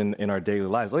normalized in our daily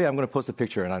lives. Oh yeah, I'm going to post a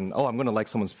picture, and I'm going to like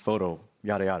someone's photo,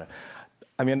 yada yada.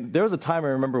 I mean, there was a time I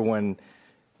remember when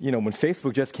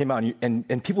Facebook just came out,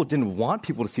 and people didn't want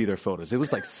people to see their photos. It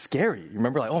was like scary. You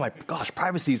remember, like, oh my gosh,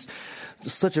 privacy's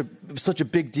such a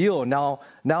big deal. Now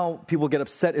people get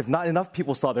upset if not enough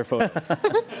people saw their photo.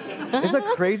 Isn't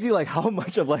that crazy? Like how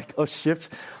much of like a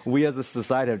shift we as a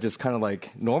society have just kind of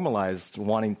like normalized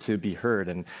wanting to be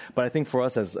heard. But I think for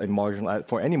us as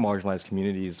for any marginalized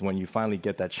communities, when you finally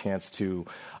get that chance to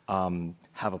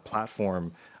have a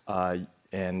platform.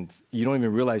 And you don't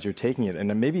even realize you're taking it. And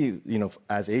then maybe,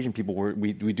 as Asian people,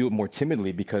 we do it more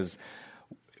timidly because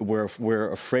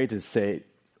we're afraid to say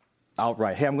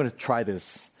outright, hey, I'm going to try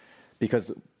this,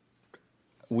 because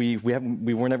we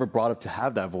were never brought up to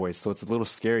have that voice. So it's a little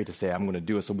scary to say I'm going to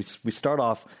do it. So we start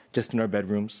off just in our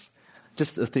bedrooms,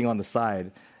 just a thing on the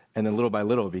side, and then little by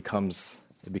little it becomes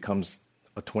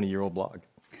a 20-year-old blog.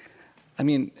 I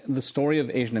mean, the story of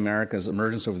Asian America's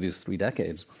emergence over these 3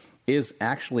 decades is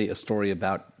actually a story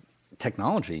about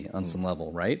technology on some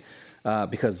level, right?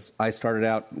 Because I started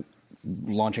out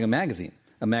launching a magazine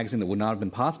that would not have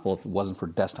been possible if it wasn't for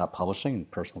desktop publishing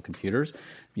and personal computers.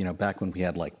 Back when we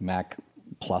had like Mac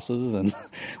Pluses and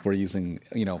we're using,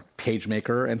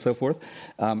 PageMaker and so forth.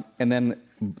 And then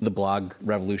the blog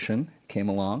revolution came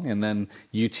along, and then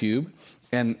YouTube.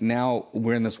 And now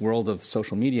we're in this world of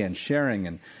social media and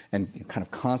sharing and kind of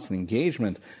constant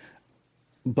engagement.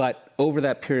 But over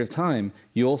that period of time,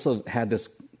 you also had this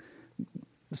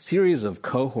series of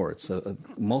cohorts,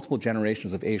 multiple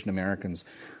generations of Asian Americans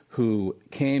who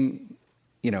came,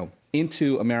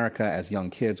 into America as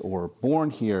young kids, or were born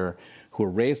here, who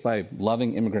were raised by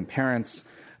loving immigrant parents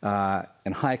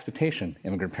and high expectation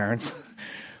immigrant parents,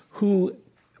 who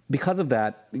because of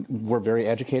that, we're very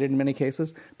educated in many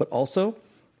cases, but also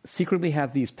secretly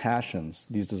have these passions,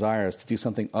 these desires to do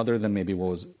something other than maybe what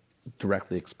was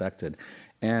directly expected.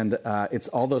 And it's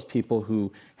all those people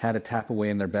who had to tap away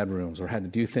in their bedrooms or had to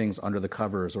do things under the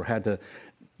covers or had to,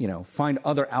 find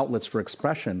other outlets for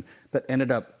expression that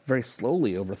ended up very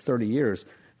slowly over 30 years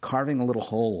carving a little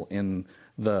hole in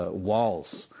the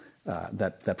walls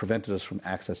that prevented us from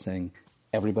accessing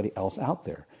everybody else out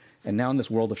there. And now in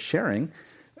this world of sharing,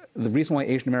 the reason why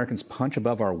Asian Americans punch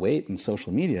above our weight in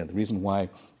social media, the reason why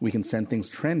we can send things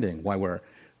trending, why we're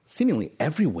seemingly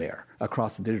everywhere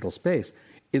across the digital space,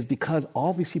 is because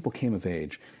all these people came of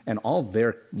age and all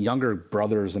their younger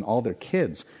brothers and all their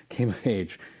kids came of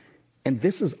age. And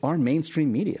this is our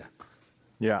mainstream media.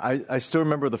 Yeah, I still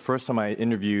remember the first time I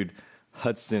interviewed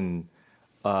Hudson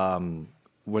when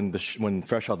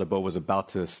Fresh Out the Boat was about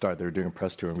to start. They were doing a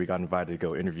press tour, and we got invited to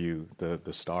go interview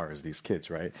the stars, these kids,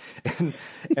 right?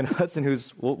 And Hudson,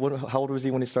 how old was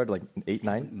he when he started? Like 8,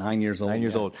 9? 9 years old. 9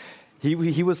 years old.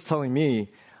 He was telling me,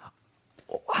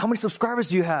 how many subscribers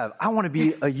do you have? I want to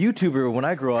be a YouTuber when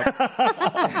I grow up.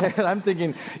 And I'm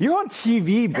thinking, you're on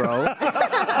TV, bro.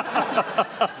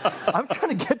 I'm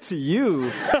trying to get to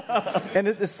you. And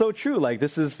it's so true. Like,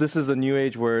 this is a new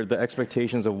age where the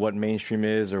expectations of what mainstream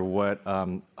is or what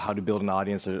how to build an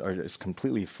audience is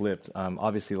completely flipped.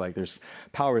 Obviously, like, there's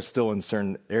power is still in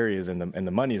certain areas, and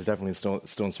the money is definitely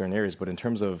still in certain areas. But in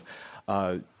terms of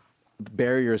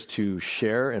barriers to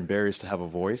share and barriers to have a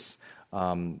voice,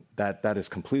 that is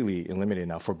completely eliminated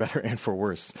now, for better and for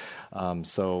worse.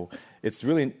 So it's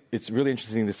really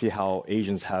interesting to see how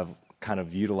Asians have kind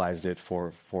of utilized it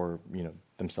for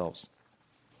themselves.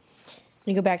 Let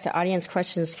me go back to audience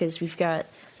questions because we've got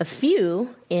a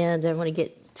few, and I want to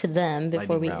get to them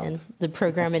before we end the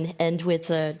program and end with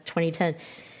 2010.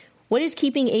 What is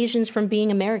keeping Asians from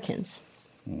being Americans?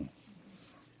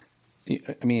 I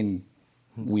mean,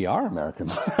 we are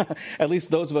Americans, at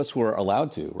least those of us who are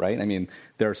allowed to, right? I mean,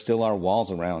 there still are walls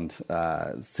around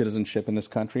citizenship in this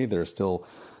country. There's still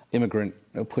immigrant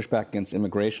pushback against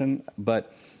immigration.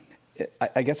 But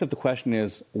I guess if the question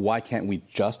is, why can't we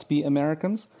just be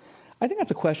Americans? I think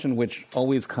that's a question which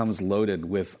always comes loaded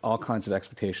with all kinds of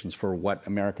expectations for what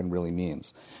American really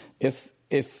means. If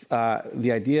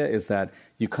the idea is that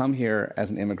you come here as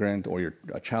an immigrant or you're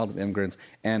a child of immigrants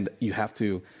and you have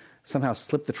to somehow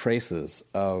slip the traces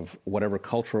of whatever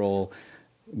cultural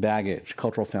baggage,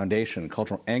 cultural foundation,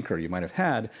 cultural anchor you might have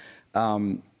had,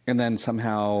 and then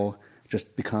somehow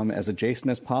just become as adjacent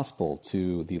as possible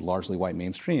to the largely white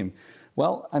mainstream.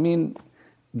 Well, I mean,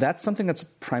 that's something that's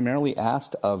primarily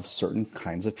asked of certain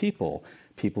kinds of people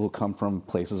who come from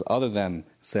places other than,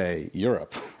 say,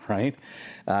 Europe, right?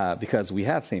 Because we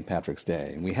have St. Patrick's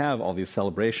Day, and we have all these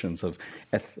celebrations of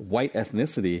white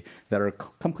ethnicity that are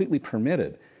completely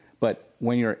permitted. But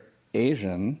when you're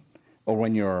Asian, or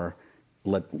when you're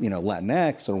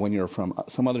Latinx, or when you're from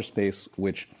some other space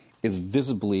which is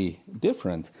visibly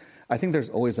different, I think there's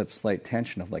always that slight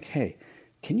tension of like, hey,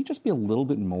 can you just be a little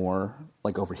bit more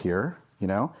like over here,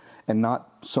 and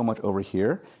not so much over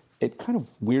here? It kind of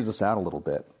weirds us out a little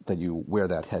bit that you wear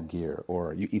that headgear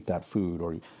or you eat that food,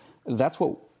 or that's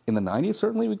what in the 90s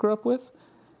certainly we grew up with.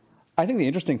 I think the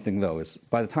interesting thing, though, is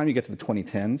by the time you get to the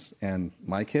 2010s and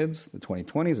my kids, the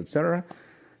 2020s, et cetera,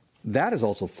 that is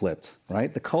also flipped,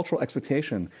 right? The cultural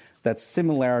expectation that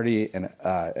similarity and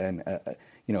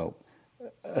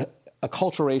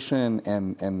acculturation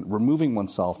and removing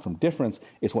oneself from difference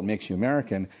is what makes you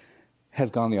American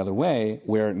has gone the other way,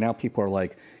 where now people are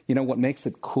like, what makes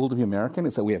it cool to be American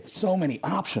is that we have so many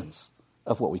options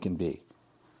of what we can be.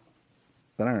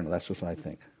 But I don't know, that's just what I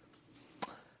think.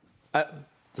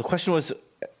 The question was,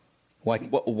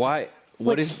 why?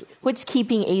 What's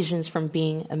keeping Asians from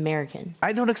being American?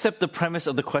 I don't accept the premise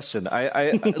of the question.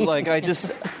 I'll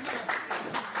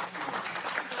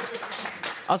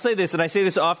say this, and I say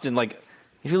this often, like,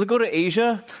 if you go to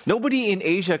Asia, nobody in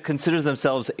Asia considers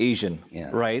themselves Asian,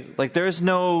 right? Like, there's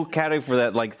no category for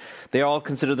that. Like, they all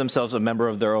consider themselves a member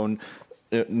of their own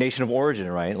nation of origin,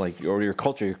 right? Like, or your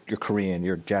culture, you're Korean,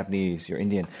 you're Japanese, you're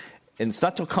Indian. And it's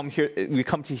not to come here, we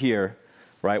come to here,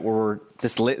 right, where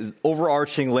this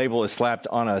overarching label is slapped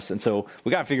on us, and so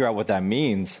we got to figure out what that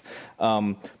means.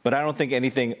 But I don't think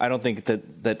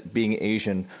that being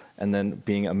Asian and then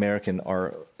being American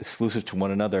are exclusive to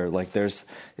one another. Like,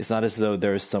 it's not as though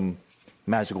there's some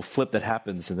magical flip that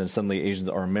happens and then suddenly Asians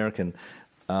are American.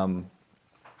 And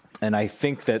I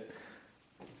think that,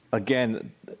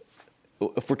 again,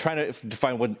 if we're trying to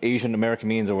define what Asian American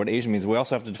means or what Asian means, we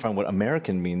also have to define what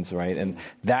American means, right? And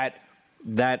that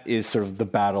is sort of the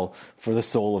battle for the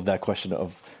soul of that question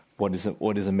of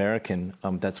what is American,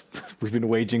 that's we've been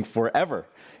waging forever,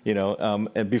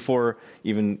 and before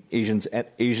even Asians and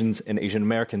Asian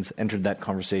Americans entered that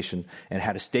conversation and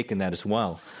had a stake in that as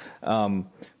well.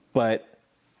 But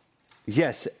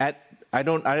yes, I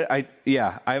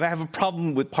have a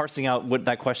problem with parsing out what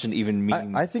that question even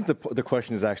means. I think the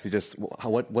question is actually just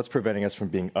what's preventing us from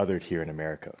being othered here in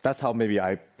America. That's how maybe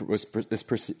I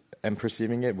am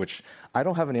perceiving it, which I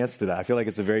don't have an answer to that. I feel like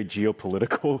it's a very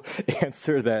geopolitical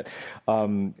answer that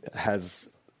has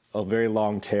a very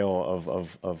long tail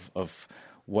of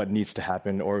what needs to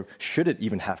happen, or should it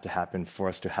even have to happen for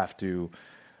us to have to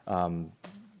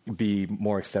be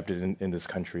more accepted in this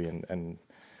country. And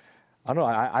I don't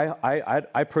know.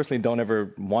 I personally don't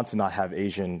ever want to not have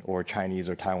Asian or Chinese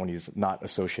or Taiwanese not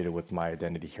associated with my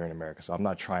identity here in America. So I'm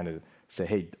not trying to say,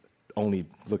 hey, only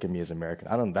look at me as American.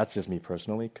 I don't know. That's just me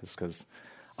personally, because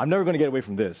I'm never going to get away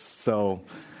from this. So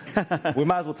we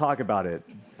might as well talk about it.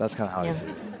 That's kind of how I see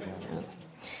it. Yeah.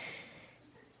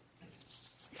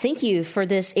 Thank you for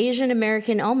this Asian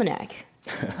American Almanac.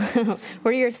 What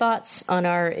are your thoughts on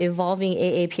our evolving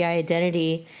AAPI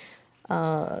identity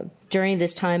during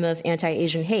this time of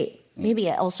anti-Asian hate?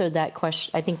 Maybe also that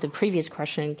question, I think the previous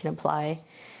question can apply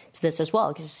to this as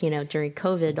well, because, during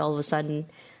COVID, all of a sudden,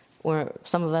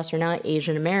 some of us are not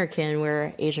Asian American,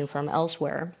 we're Asian from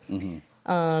elsewhere.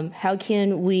 Mm-hmm. How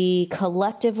can we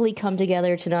collectively come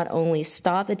together to not only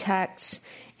stop attacks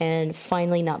and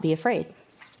finally not be afraid?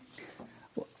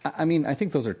 Well, I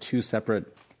think those are two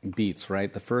separate beats,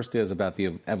 right? The first is about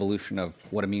the evolution of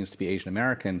what it means to be Asian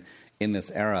American in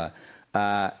this era.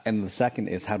 And the second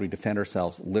is how do we defend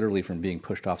ourselves literally from being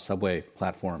pushed off subway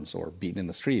platforms or beaten in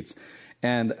the streets.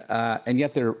 And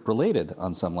yet they're related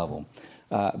on some level.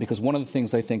 Because one of the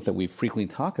things I think that we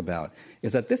frequently talk about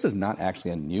is that this is not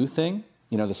actually a new thing.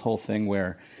 This whole thing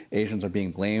where Asians are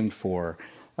being blamed for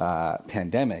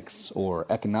pandemics or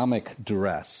economic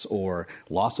duress or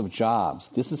loss of jobs.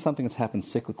 This is something that's happened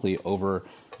cyclically over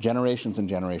generations and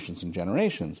generations and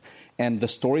generations. And the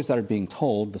stories that are being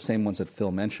told, the same ones that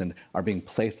Phil mentioned, are being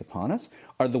placed upon us,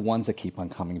 are the ones that keep on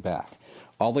coming back.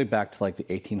 All the way back to the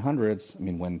 1800s,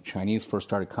 when Chinese first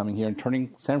started coming here and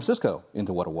turning San Francisco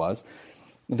into what it was,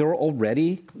 there were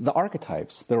already the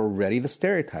archetypes. There were already the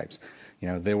stereotypes.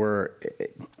 There were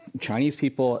Chinese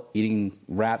people eating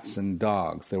rats and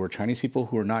dogs. There were Chinese people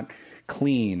who were not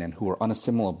clean and who were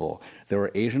unassimilable. There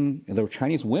were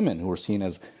Chinese women who were seen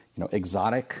as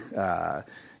exotic,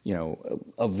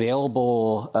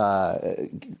 available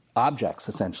objects,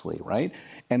 essentially, right?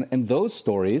 And those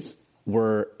stories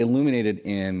were illuminated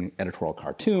in editorial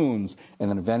cartoons and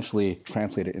then eventually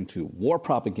translated into war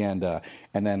propaganda.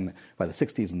 And then by the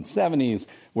 60s and 70s,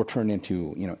 were turned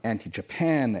into,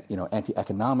 anti-Japan,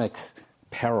 anti-economic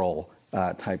peril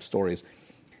type stories.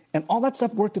 And all that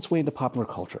stuff worked its way into popular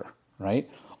culture, right?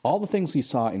 All the things you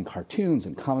saw in cartoons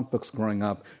and comic books growing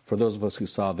up, for those of us who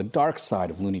saw the dark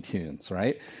side of Looney Tunes,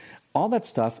 right? All that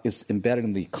stuff is embedded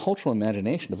in the cultural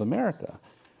imagination of America.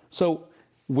 So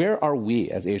where are we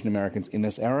as Asian Americans in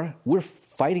this era? We're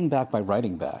fighting back by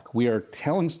writing back. We are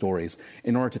telling stories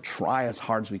in order to try as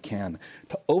hard as we can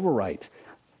to overwrite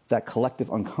that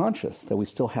collective unconscious that we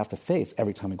still have to face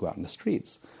every time we go out in the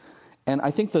streets. And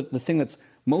I think that the thing that's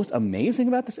most amazing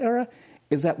about this era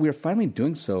is that we're finally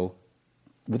doing so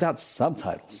without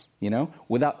subtitles,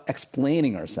 without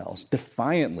explaining ourselves,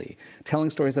 defiantly, telling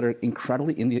stories that are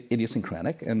incredibly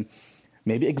idiosyncratic and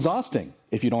maybe exhausting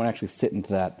if you don't actually sit into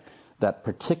that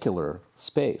particular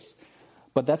space.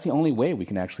 But that's the only way we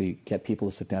can actually get people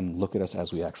to sit down and look at us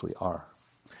as we actually are.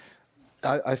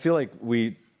 I feel like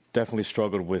we definitely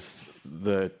struggled with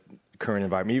the current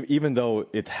environment, even though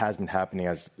it has been happening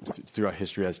throughout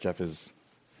history, as Jeff is,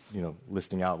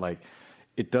 listing out.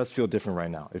 It does feel different right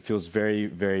now. It feels very,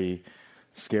 very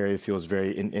scary. It feels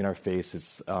very in our face.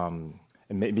 It's and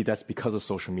maybe that's because of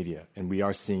social media, and we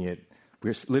are seeing it.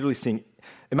 We're literally seeing.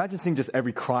 Imagine seeing just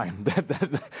every crime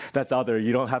that's out there.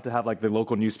 You don't have to have the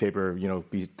local newspaper,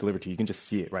 be delivered to you. You can just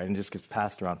see it, right, and it just gets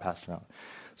passed around.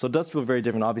 So it does feel very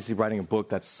different. Obviously, writing a book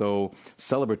that's so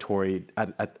celebratory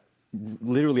at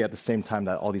literally at the same time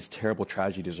that all these terrible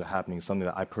tragedies are happening is something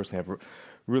that I personally have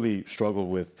really struggled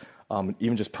with.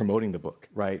 Even just promoting the book,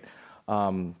 right?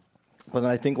 But then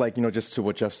I think, just to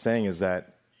what Jeff's saying is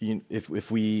that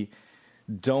if we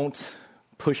don't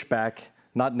push back,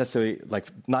 not necessarily,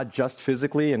 not just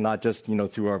physically and not just,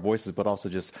 through our voices, but also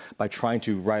just by trying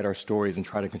to write our stories and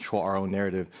try to control our own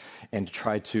narrative and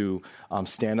try to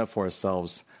stand up for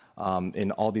ourselves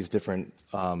in all these different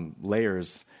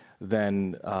layers,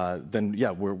 then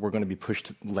we're going to be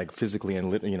pushed physically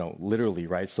and literally,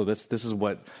 right? So this is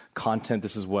what content,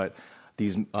 this is what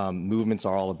these movements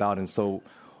are all about. And so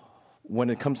when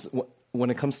it comes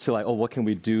to like, oh, what can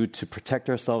we do to protect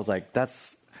ourselves? Like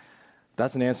that's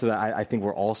an answer that I think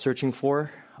we're all searching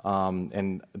for,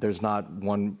 and there's not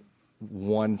one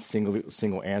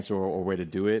single answer or way to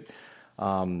do it.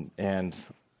 And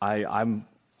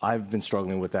I've been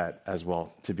struggling with that as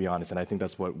well, to be honest. And I think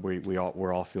that's what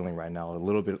we're all feeling right now. A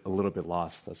little bit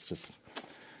lost. That's just.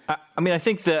 I mean, I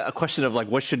think a question of like,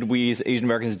 what should we as Asian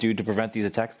Americans do to prevent these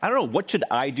attacks? I don't know. What should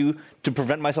I do to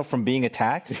prevent myself from being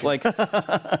attacked? Like,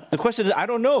 the question is, I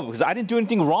don't know, because I didn't do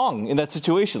anything wrong in that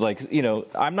situation. Like, you know,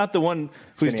 I'm not the one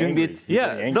who's doing angry.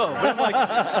 No, but I'm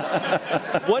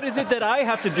like, what is it that I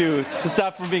have to do to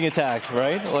stop from being attacked,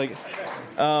 right? Like,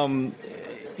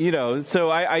 you know,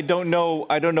 so I don't know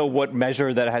what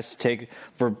measure that has to take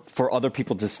for other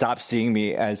people to stop seeing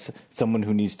me as someone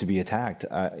who needs to be attacked.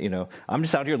 You know, I'm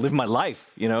just out here living my life,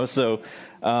 you know, so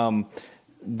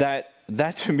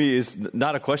that to me is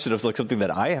not a question of like something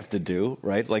that I have to do,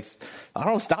 right? Like, I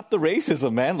don't know, stop the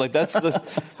racism, man. Like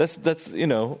that's you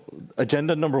know,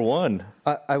 agenda number one.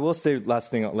 I will say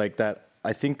last thing like that.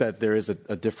 I think that there is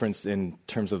a difference in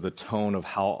terms of the tone of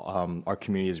how our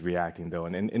community is reacting, though,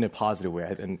 and in a positive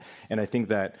way. And I think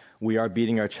that we are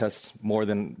beating our chests more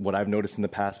than what I've noticed in the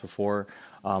past before.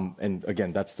 And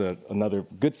again, that's another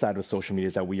good side of social media,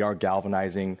 is that we are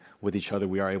galvanizing with each other.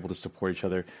 We are able to support each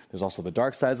other. There's also the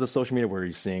dark sides of social media where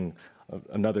you're seeing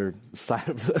another side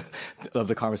of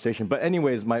the conversation. But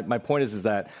anyways, my point is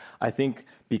that I think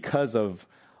because of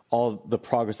all the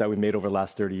progress that we made over the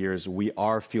last 30 years, we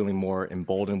are feeling more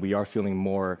emboldened. We are feeling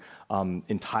more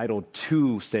entitled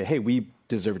to say, hey, we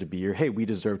deserve to be here. Hey, we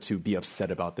deserve to be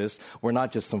upset about this. We're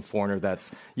not just some foreigner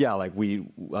that's, like we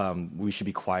should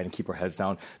be quiet and keep our heads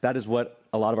down. That is what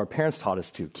a lot of our parents taught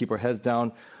us to. Keep our heads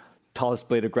down, tallest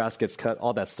blade of grass gets cut,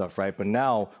 all that stuff, right? But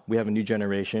now we have a new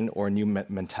generation or a new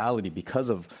mentality because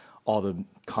of all the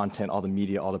content, all the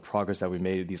media, all the progress that we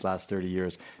made these last 30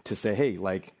 years to say, hey,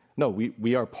 like, no,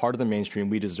 we are part of the mainstream.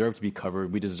 We deserve to be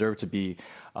covered. We deserve to be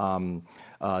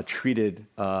treated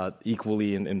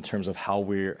equally in terms of how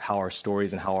our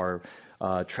stories and how our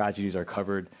tragedies are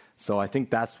covered. So I think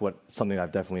that's something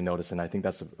I've definitely noticed, and I think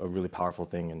that's a really powerful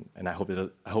thing. And I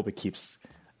hope it keeps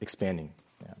expanding.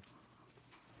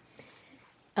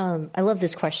 Yeah. I love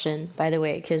this question, by the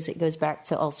way, because it goes back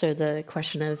to also the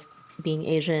question of being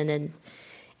Asian and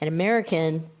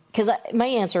American. Because my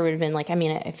answer would have been like, I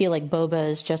mean, I feel like boba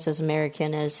is just as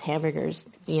American as hamburgers,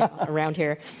 around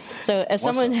here. So as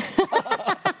someone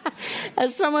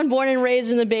born and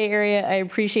raised in the Bay Area, I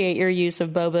appreciate your use of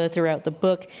boba throughout the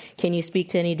book. Can you speak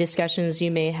to any discussions you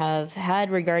may have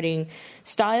had regarding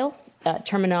style,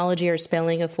 terminology, or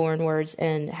spelling of foreign words,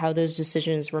 and how those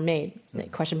decisions were made?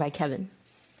 Question by Kevin.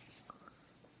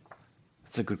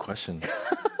 That's a good question.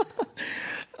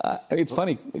 It's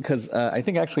funny because I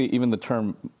think actually even the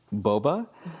term boba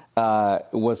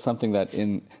was something that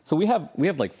so we have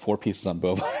like 4 pieces on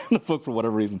boba in the book for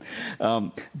whatever reason,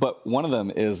 but one of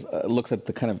them looks at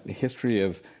the kind of history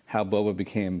of how boba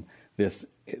became this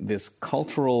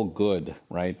cultural good,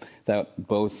 right? That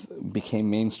both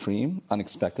became mainstream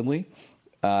unexpectedly,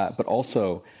 but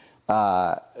also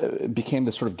became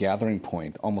this sort of gathering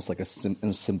point, almost like a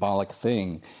symbolic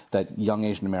thing that young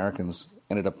Asian Americans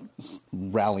ended up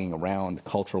rallying around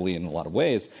culturally in a lot of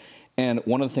ways. And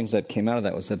one of the things that came out of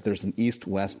that was that there's an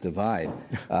East-West divide.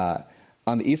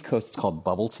 On the East Coast, it's called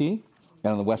bubble tea,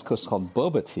 and on the West Coast, it's called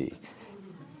boba tea.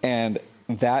 And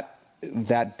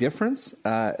that difference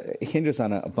hinges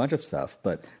on a bunch of stuff,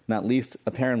 but not least,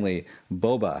 apparently,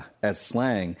 boba as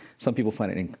slang, some people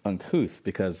find it uncouth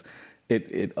because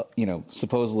it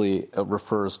supposedly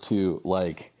refers to,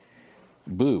 like,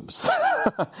 boobs.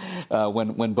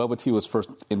 When boba tea was first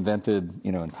invented,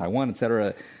 in Taiwan,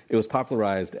 etc., it was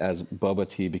popularized as boba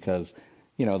tea because,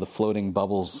 the floating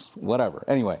bubbles, whatever.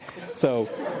 Anyway, so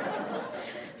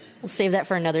we'll save that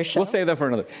for another show.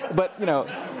 But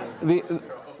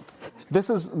this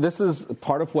is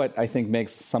part of what I think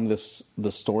makes some of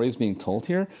the stories being told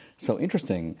here so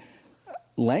interesting.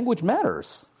 Language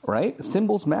matters, right?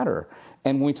 Symbols matter,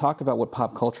 and when we talk about what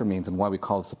pop culture means and why we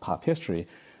call this a pop history.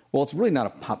 Well, it's really not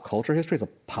a pop culture history. It's a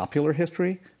popular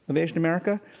history of Asian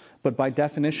America. But by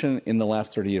definition, in the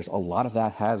last 30 years, a lot of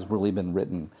that has really been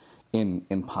written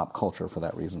in pop culture for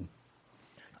that reason.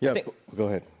 Yeah, go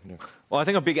ahead. Yeah. Well, I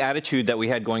think a big attitude that we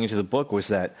had going into the book was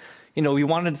that, we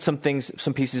wanted some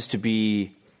pieces to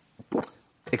be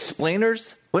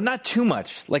explainers, but not too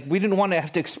much. Like, we didn't want to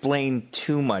have to explain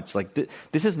too much. Like,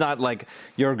 this is not like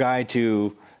your guide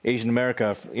to Asian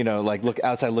America, like look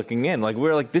outside looking in. Like,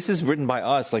 we're like, this is written by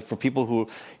us, like for people who,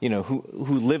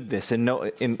 who live this and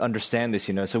know and understand this,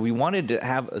 So we wanted to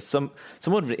have somewhat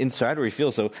of an insidery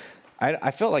feel. So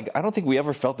I felt like I don't think we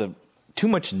ever felt the too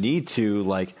much need to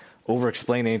like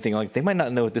over-explain anything. Like they might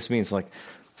not know what this means. Like,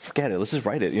 forget it. Let's just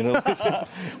write it. You know.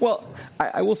 Well,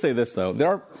 I will say this though: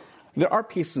 there are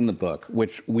pieces in the book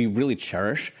which we really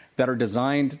cherish that are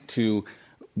designed to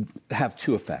have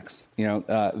two effects. You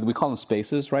know, we call them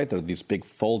spaces, right? They're these big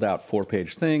fold-out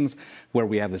 4-page things where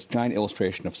we have this giant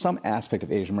illustration of some aspect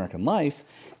of Asian American life,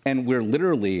 and we're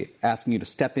literally asking you to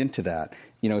step into that.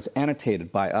 You know, it's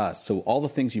annotated by us. So all the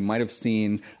things you might have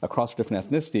seen across different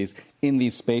ethnicities in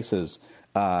these spaces,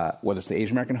 whether it's the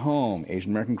Asian American home,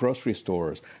 Asian American grocery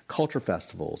stores, culture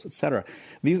festivals, etc.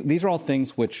 These are all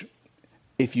things which,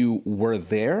 if you were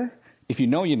there, if you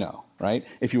know, right?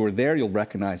 If you were there, you'll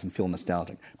recognize and feel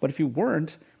nostalgic. But if you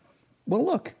weren't, well,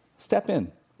 look, step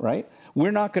in, right?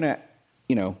 We're not going to,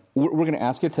 you know, we're going to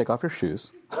ask you to take off your shoes.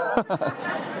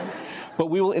 But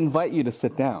we will invite you to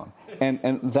sit down.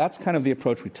 And that's kind of the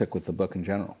approach we took with the book in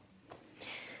general.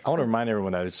 I want to remind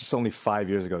everyone that it's just only 5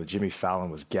 years ago that Jimmy Fallon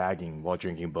was gagging while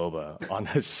drinking boba on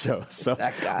his show. So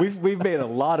we've made a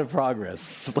lot of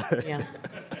progress. Yeah.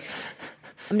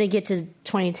 I'm going to get to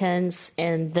 2010s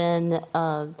and then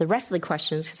the rest of the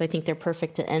questions, because I think they're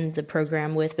perfect to end the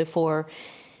program with before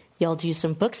y'all do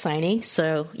some book signing.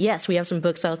 So, yes, we have some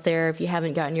books out there. If you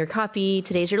haven't gotten your copy,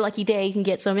 today's your lucky day. You can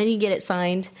get some and you can get it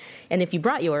signed. And if you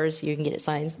brought yours, you can get it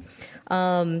signed.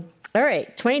 All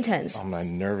right, 2010s.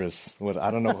 I'm nervous.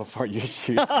 I don't know what part you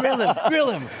shoot. Grill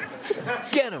him.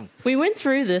 Get him. We went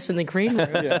through this in the green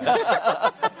room.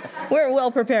 We're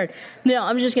well prepared. No,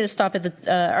 I'm just going to stop at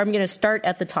I'm going to start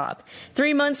at the top.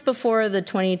 3 months before the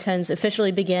 2010s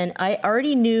officially began, I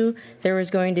already knew there was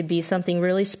going to be something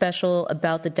really special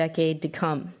about the decade to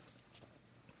come.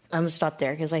 I'm going to stop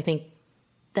there because I think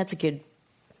that's a good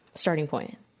starting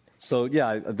point. So,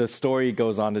 yeah, the story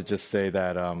goes on to just say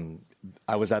that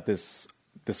I was at this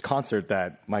concert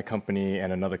that my company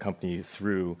and another company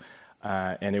threw,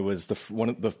 and it was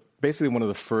basically one of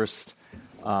the first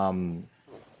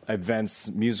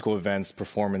musical events,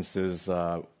 performances,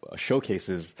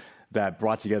 showcases that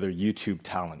brought together YouTube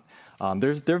talent.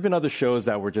 There have been other shows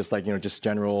that were just just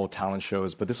general talent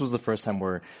shows, but this was the first time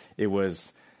where it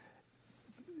was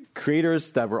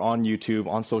creators that were on YouTube,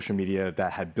 on social media,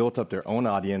 that had built up their own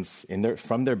audience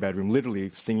from their bedroom,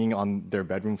 literally singing on their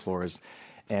bedroom floors.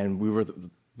 And we were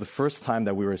the first time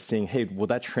that we were seeing, hey, will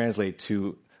that translate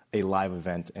to a live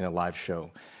event and a live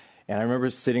show? And I remember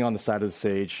sitting on the side of the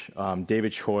stage.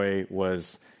 David Choi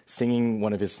was singing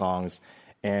one of his songs,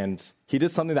 and he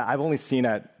did something that I've only seen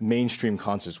at mainstream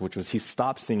concerts, which was he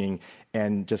stopped singing,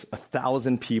 and just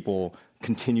 1,000 people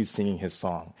continued singing his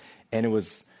song. And it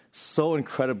was so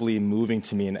incredibly moving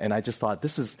to me, and I just thought,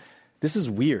 this is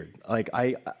weird. Like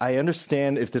I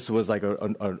understand if this was like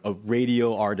a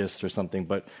radio artist or something,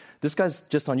 but this guy's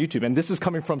just on YouTube, and this is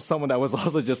coming from someone that was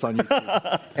also just on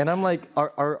YouTube. And I'm like,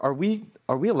 are we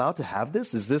allowed to have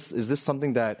this? Is this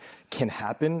something that can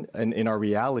happen in our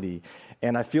reality?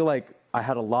 And I feel like I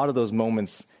had a lot of those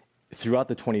moments throughout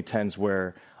the 2010s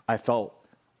where I felt,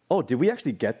 oh, did we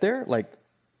actually get there? Like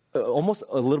almost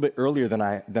a little bit earlier than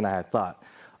I had thought.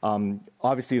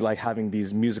 Obviously, like having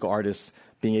these musical artists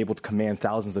being able to command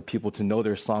thousands of people to know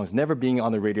their songs, never being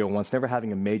on the radio once, never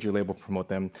having a major label promote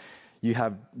them. You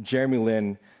have Jeremy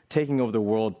Lin taking over the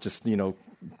world just, 2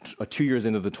 years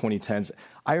into the 2010s.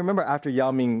 I remember after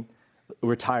Yao Ming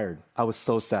retired, I was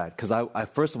so sad because I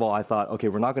first of all, I thought, okay,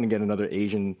 we're not going to get another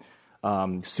Asian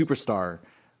superstar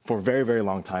for a very, very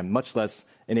long time, much less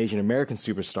an Asian American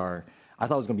superstar. I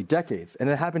thought it was going to be decades. And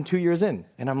it happened 2 years in.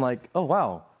 And I'm like, oh,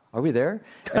 wow. Are we there?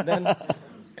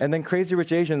 And then Crazy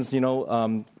Rich Asians, I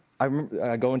remember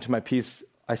I go into my piece.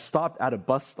 I stopped at a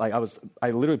bus.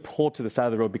 I literally pulled to the side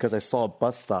of the road because I saw a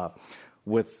bus stop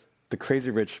with the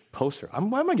Crazy Rich poster.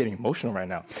 Why am I getting emotional right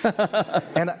now?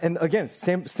 and again,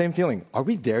 same feeling. Are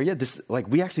we there yet?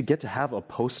 We actually get to have a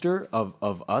poster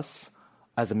of us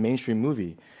as a mainstream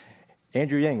movie.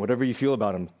 Andrew Yang, whatever you feel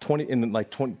about him,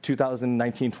 2019,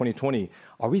 2020,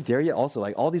 are we there yet? Also,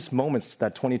 like all these moments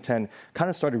that 2010 kind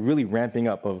of started really ramping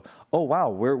up of, oh wow,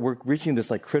 we're reaching this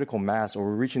like critical mass, or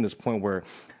we're reaching this point where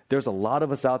there's a lot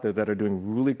of us out there that are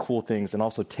doing really cool things and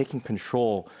also taking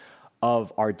control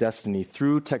of our destiny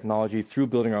through technology, through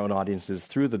building our own audiences,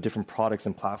 through the different products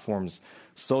and platforms,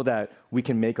 so that we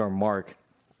can make our mark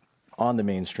on the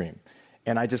mainstream.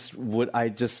 And I just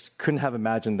couldn't have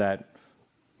imagined that.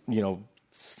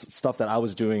 Stuff that I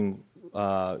was doing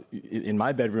in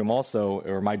my bedroom also,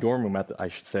 or my dorm room, I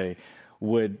should say,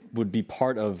 would be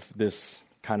part of this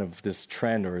kind of this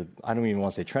trend, or I don't even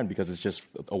want to say trend because it's just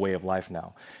a way of life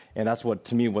now. And that's what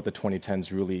the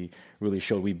 2010s really, really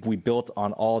showed. We built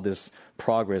on all this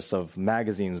progress of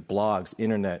magazines, blogs,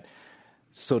 internet,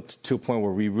 so to a point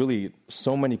where we really,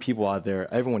 so many people out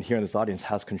there, everyone here in this audience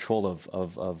has control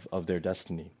of their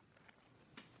destiny.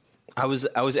 I was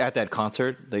at that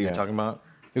concert that you're talking about.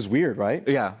 It was weird, right?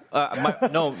 Yeah. That's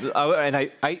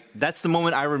the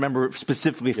moment I remember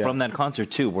specifically from that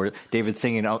concert too, where David's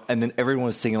singing, and then everyone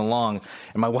was singing along,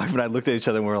 and my wife and I looked at each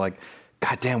other and we were like,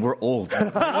 God damn, we're old.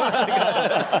 That's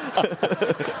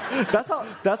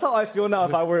how I feel now.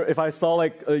 If I saw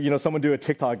like someone do a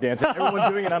TikTok dance and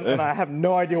everyone doing it, and I have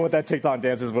no idea what that TikTok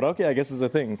dance is, but okay, I guess it's a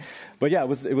thing. But yeah, it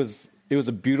was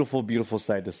a beautiful, beautiful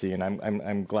sight to see, and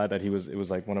I'm glad that it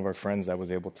was like one of our friends that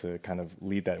was able to kind of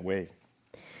lead that way.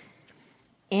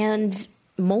 And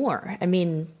more. I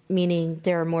mean, meaning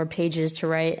there are more pages to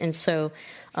write. And so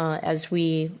as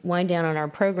we wind down on our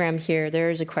program here, there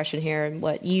is a question here.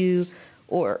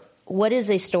 What is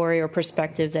a story or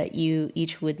perspective that you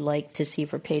each would like to see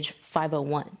for page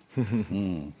 501?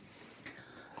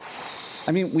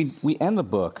 I mean, we end the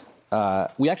book.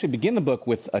 We actually begin the book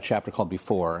with a chapter called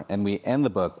Before, and we end the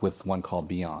book with one called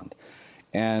Beyond.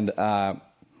 And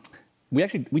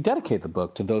we dedicate the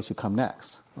book to those who come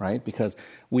next, right? Because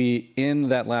we, in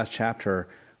that last chapter,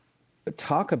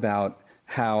 talk about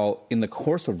how in the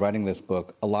course of writing this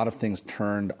book, a lot of things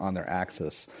turned on their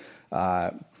axis.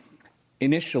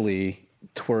 Initially,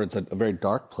 towards a very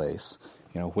dark place,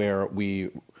 where we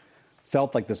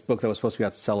felt like this book that was supposed to be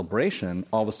about celebration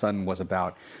all of a sudden was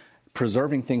about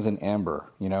preserving things in amber,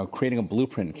 creating a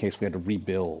blueprint in case we had to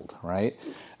rebuild, right?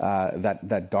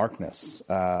 That darkness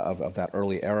of that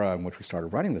early era in which we started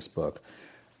writing this book.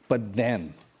 But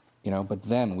then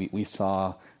we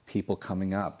saw people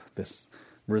coming up, this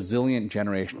resilient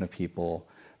generation of people,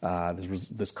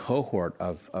 this cohort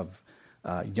of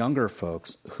younger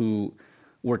folks who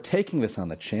were taking this on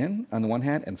the chin, on the one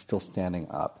hand, and still standing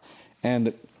up.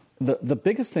 And the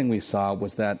biggest thing we saw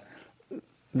was that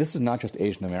this is not just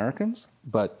Asian Americans,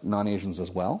 but non-Asians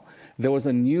as well. There was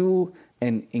a new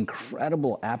and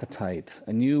incredible appetite,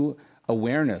 a new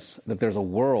awareness that there's a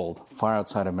world far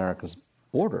outside America's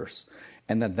borders,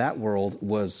 and that world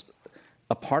was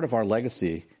a part of our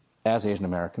legacy as Asian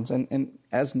Americans and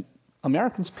as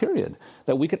Americans, period,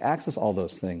 that we could access all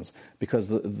those things because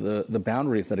the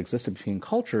boundaries that existed between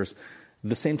cultures,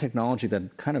 the same technology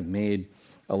that kind of made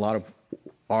a lot of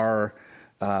our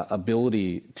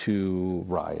ability to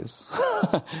rise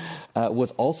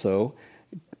was also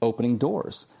opening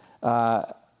doors.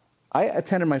 I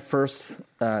attended my first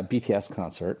BTS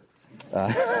concert.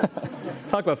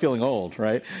 Talk about feeling old,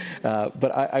 right?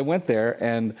 But I went there,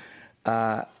 and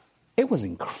it was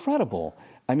incredible.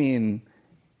 I mean,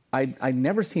 I'd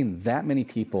never seen that many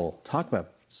people talk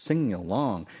about singing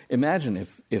along. Imagine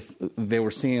if they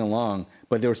were singing along,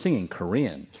 but they were singing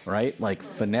Korean, right? Like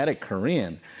phonetic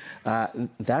Korean.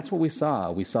 That's what we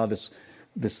saw. We saw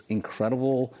this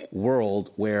incredible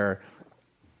world where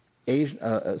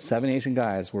 7 Asian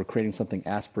guys were creating something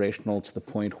aspirational to the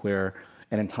point where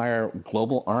an entire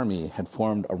global army had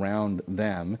formed around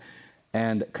them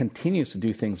and continues to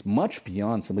do things much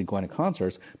beyond simply going to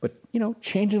concerts, but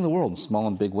changing the world in small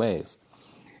and big ways.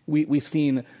 We've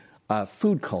seen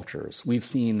food cultures, we've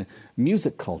seen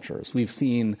music cultures, we've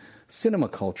seen cinema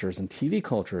cultures and TV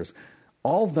cultures.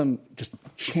 All of them just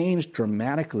changed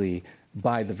dramatically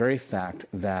by the very fact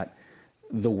that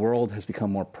the world has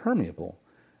become more permeable.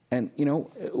 And,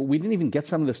 we didn't even get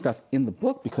some of this stuff in the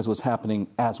book because it was happening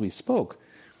as we spoke.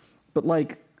 But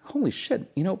holy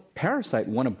shit, Parasite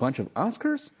won a bunch of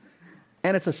Oscars,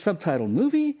 and it's a subtitled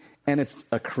movie, and it's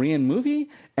a Korean movie,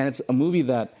 and it's a movie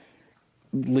that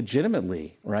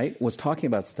legitimately, right, was talking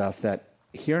about stuff that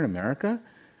here in America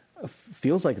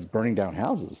feels like it's burning down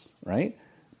houses, right?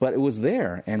 But it was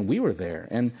there, and we were there.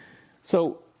 And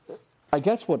so I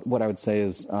guess what I would say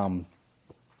is on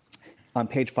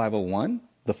page 501,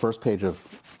 the first page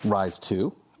of Rise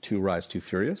 2, Rise 2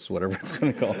 Furious, whatever it's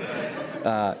going to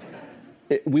call,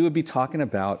 we would be talking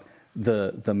about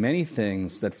the many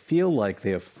things that feel like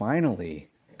they have finally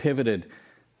pivoted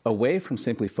away from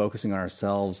simply focusing on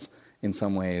ourselves in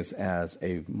some ways as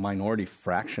a minority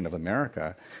fraction of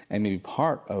America and maybe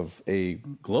part of a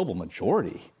global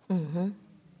majority. Mm-hmm.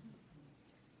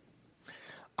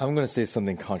 I'm going to say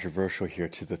something controversial here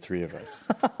to the three of us.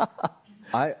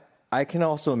 I can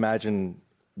also imagine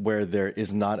where there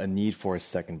is not a need for a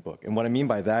second book. And what I mean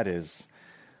by that is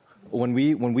when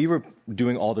we were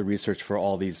doing all the research for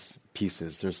all these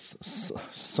pieces, there's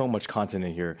so much content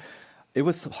in here. It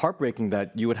was heartbreaking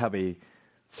that you would have a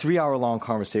 3-hour-long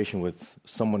conversation with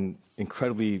someone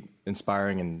incredibly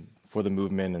inspiring and for the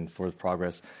movement and for the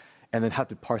progress, and then have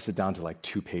to parse it down to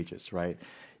 2 pages, right?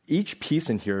 Each piece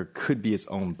in here could be its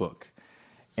own book.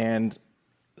 And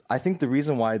I think the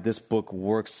reason why this book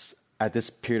works at this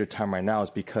period of time right now is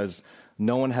because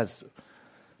no one has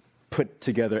put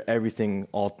together everything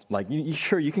all, like,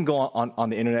 sure, you can go on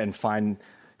the internet and find,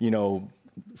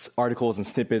 articles and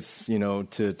snippets,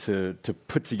 to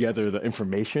put together the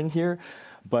information here.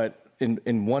 But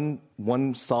in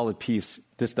one solid piece,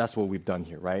 that's what we've done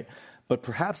here, right? But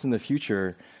perhaps in the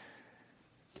future,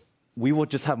 we will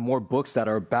just have more books that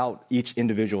are about each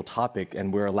individual topic,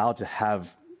 and we're allowed to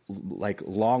have like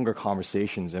longer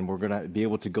conversations, and we're going to be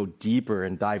able to go deeper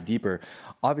and dive deeper.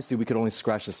 Obviously, we could only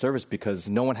scratch the surface because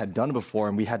no one had done it before,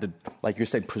 and we had to, like you're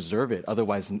saying, preserve it.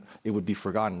 Otherwise, it would be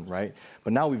forgotten, right?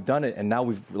 But now we've done it, and now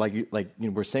we've,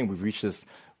 we're saying, we've reached this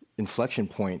inflection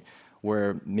point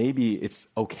where maybe it's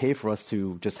okay for us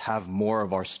to just have more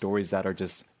of our stories that are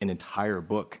just an entire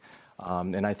book.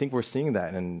 And I think we're seeing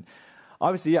that. And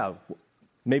obviously, yeah,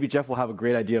 maybe Jeff will have a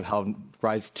great idea of how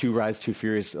Rise Too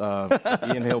Furious,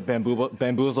 Ian Hill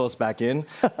bamboozle us back in.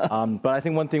 But I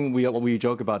think one thing we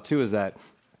joke about too is that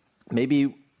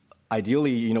maybe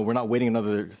ideally, we're not waiting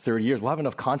another 30 years. We'll have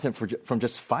enough content from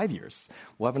just 5 years.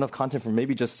 We'll have enough content for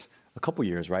maybe just a couple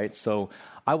years, right? So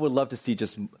I would love to see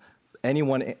just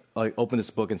anyone open this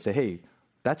book and say, hey,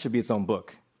 that should be its own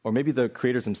book. Or maybe the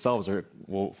creators themselves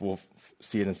will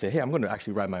see it and say, hey, I'm going to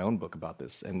actually write my own book about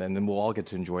this. And then we'll all get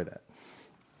to enjoy that.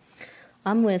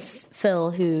 I'm with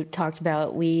Phil, who talked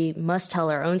about we must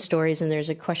tell our own stories. And there's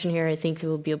a question here I think that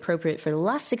will be appropriate for the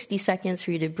last 60 seconds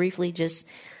for you to briefly just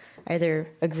either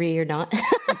agree or not.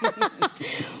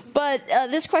 But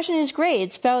this question is great.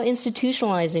 It's about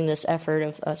institutionalizing this effort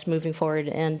of us moving forward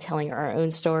and telling our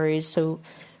own stories. So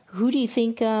who do you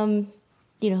think, who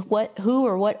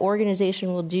or what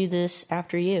organization will do this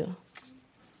after you?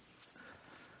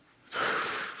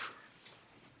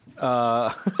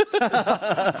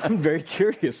 I'm very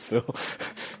curious, Phil.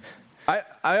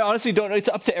 I honestly don't know. It's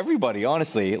up to everybody,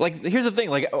 honestly. Like, here's the thing.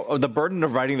 Like, the burden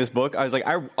of writing this book, I was like,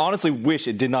 I honestly wish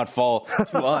it did not fall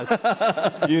to us.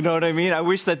 You know what I mean? I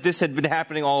wish that this had been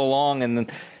happening all along, and then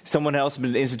someone else had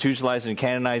been institutionalizing and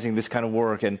canonizing this kind of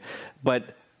work.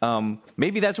 But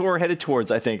maybe that's what we're headed towards,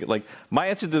 I think. Like, my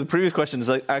answer to the previous question is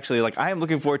actually I am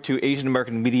looking forward to Asian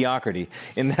American mediocrity,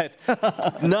 in that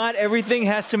not everything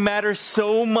has to matter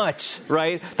so much,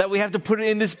 right? That we have to put it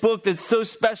in this book that's so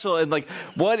special. And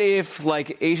what if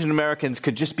Asian Americans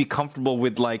could just be comfortable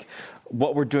with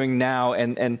what we're doing now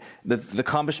and the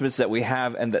accomplishments that we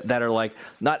have, and that are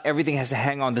not everything has to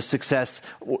hang on the success.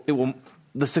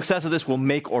 The success of this will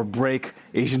make or break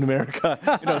Asian America.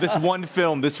 This one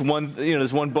film, this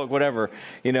one book, whatever.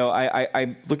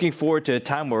 I'm looking forward to a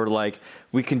time where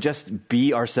we can just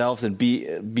be ourselves and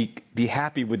be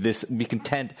happy with this, be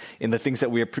content in the things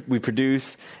that we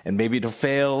produce. And maybe it'll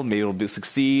fail, maybe it'll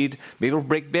succeed, maybe it'll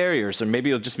break barriers, or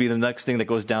maybe it'll just be the next thing that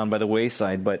goes down by the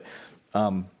wayside. But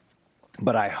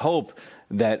I hope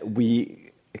that we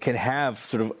can have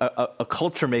sort of a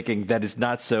culture making that is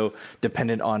not so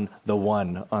dependent on the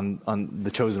one, on the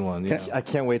chosen one. I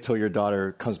can't wait till your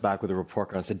daughter comes back with a report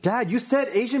card and said, "Dad, you said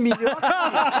Asian mediocrity."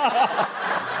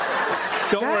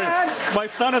 Don't worry, my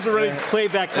son has already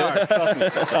played that card. Trust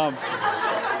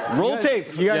me. Roll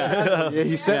tape. You guys,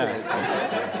 he said it.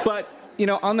 But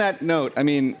on that note, I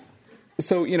mean,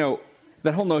 so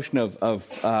that whole notion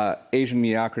of Asian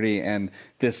mediocrity and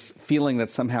this feeling that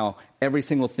somehow every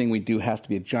single thing we do has to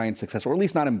be a giant success, or at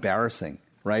least not embarrassing,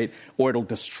 right? Or it'll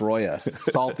destroy us,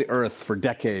 salt the earth for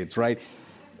decades, right?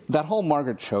 That whole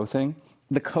Margaret Cho thing,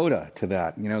 the coda to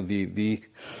that, the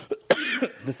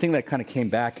thing that kind of came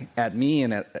back at me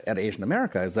and at Asian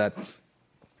America is that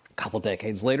a couple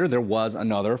decades later, there was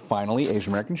another, finally,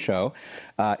 Asian American show.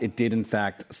 It did, in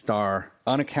fact, star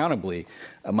unaccountably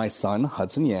my son,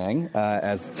 Hudson Yang,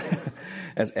 as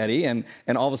Eddie. And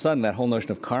all of a sudden, that whole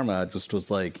notion of karma just was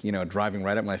driving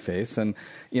right at my face. And,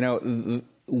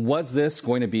 was this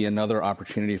going to be another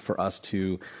opportunity for us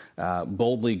to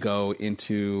boldly go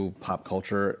into pop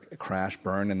culture, crash,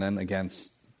 burn, and then, again,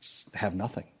 have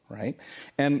nothing, right?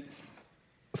 And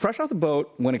fresh off the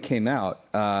boat, when it came out,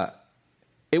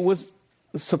 it was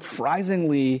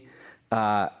surprisingly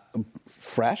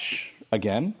fresh,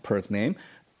 again, per its name,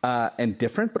 and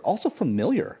different, but also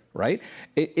familiar, right?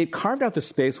 It carved out the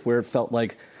space where it felt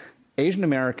like Asian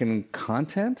American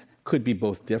content could be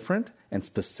both different and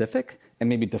specific, and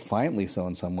maybe defiantly so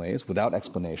in some ways, without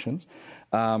explanations.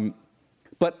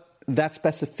 But that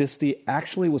specificity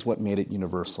actually was what made it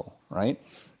universal, right?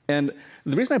 And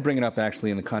the reason I bring it up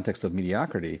actually in the context of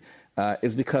mediocrity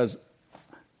is because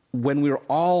when we were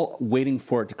all waiting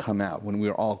for it to come out, when we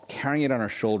were all carrying it on our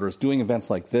shoulders, doing events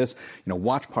like this,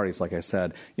 watch parties, like I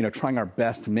said, trying our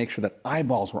best to make sure that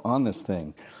eyeballs were on this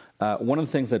thing, one of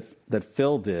the things that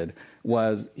Phil did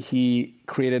was he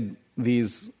created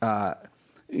these, a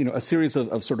series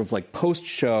of sort of like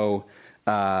post-show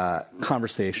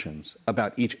conversations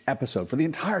about each episode for the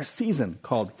entire season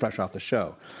called Fresh Off the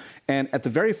Show. And at the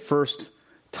very first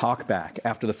talk back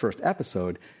after the first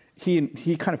episode,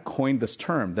 he kind of coined this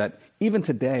term that even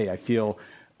today I feel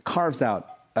carves out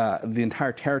the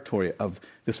entire territory of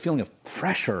this feeling of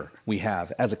pressure we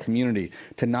have as a community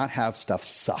to not have stuff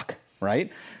suck,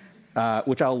 right?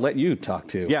 Which I'll let you talk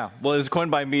to. Yeah, well, it was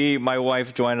coined by me, my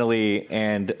wife, Joanna Lee,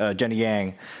 and Jenny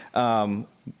Yang.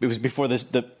 It was before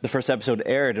the first episode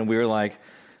aired, and we were like,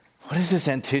 what is this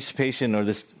anticipation or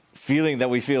this feeling that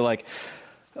we feel like,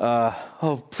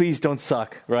 oh, please don't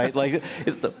suck, right? Like,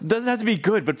 it doesn't have to be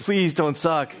good, but please don't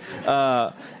suck.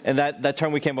 And that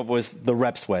term we came up with was the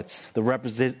rep sweats, the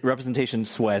representation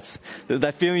sweats.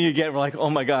 That feeling you get, we're like, oh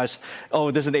my gosh,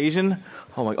 oh, there's an Asian?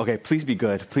 Oh my, okay, please be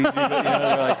good. Please be good.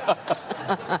 They're like,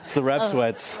 it's the rep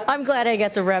sweats. I'm glad I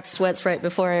got the rep sweats right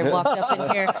before I walked up in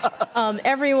here.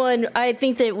 Everyone, I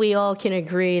think that we all can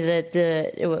agree that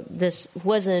this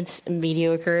wasn't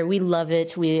mediocre. We love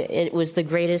it. It was the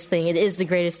greatest thing. It is the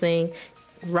greatest thing.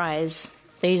 Rise.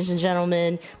 Ladies and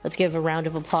gentlemen, let's give a round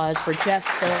of applause for Jeff,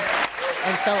 Phil,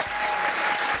 and Philip.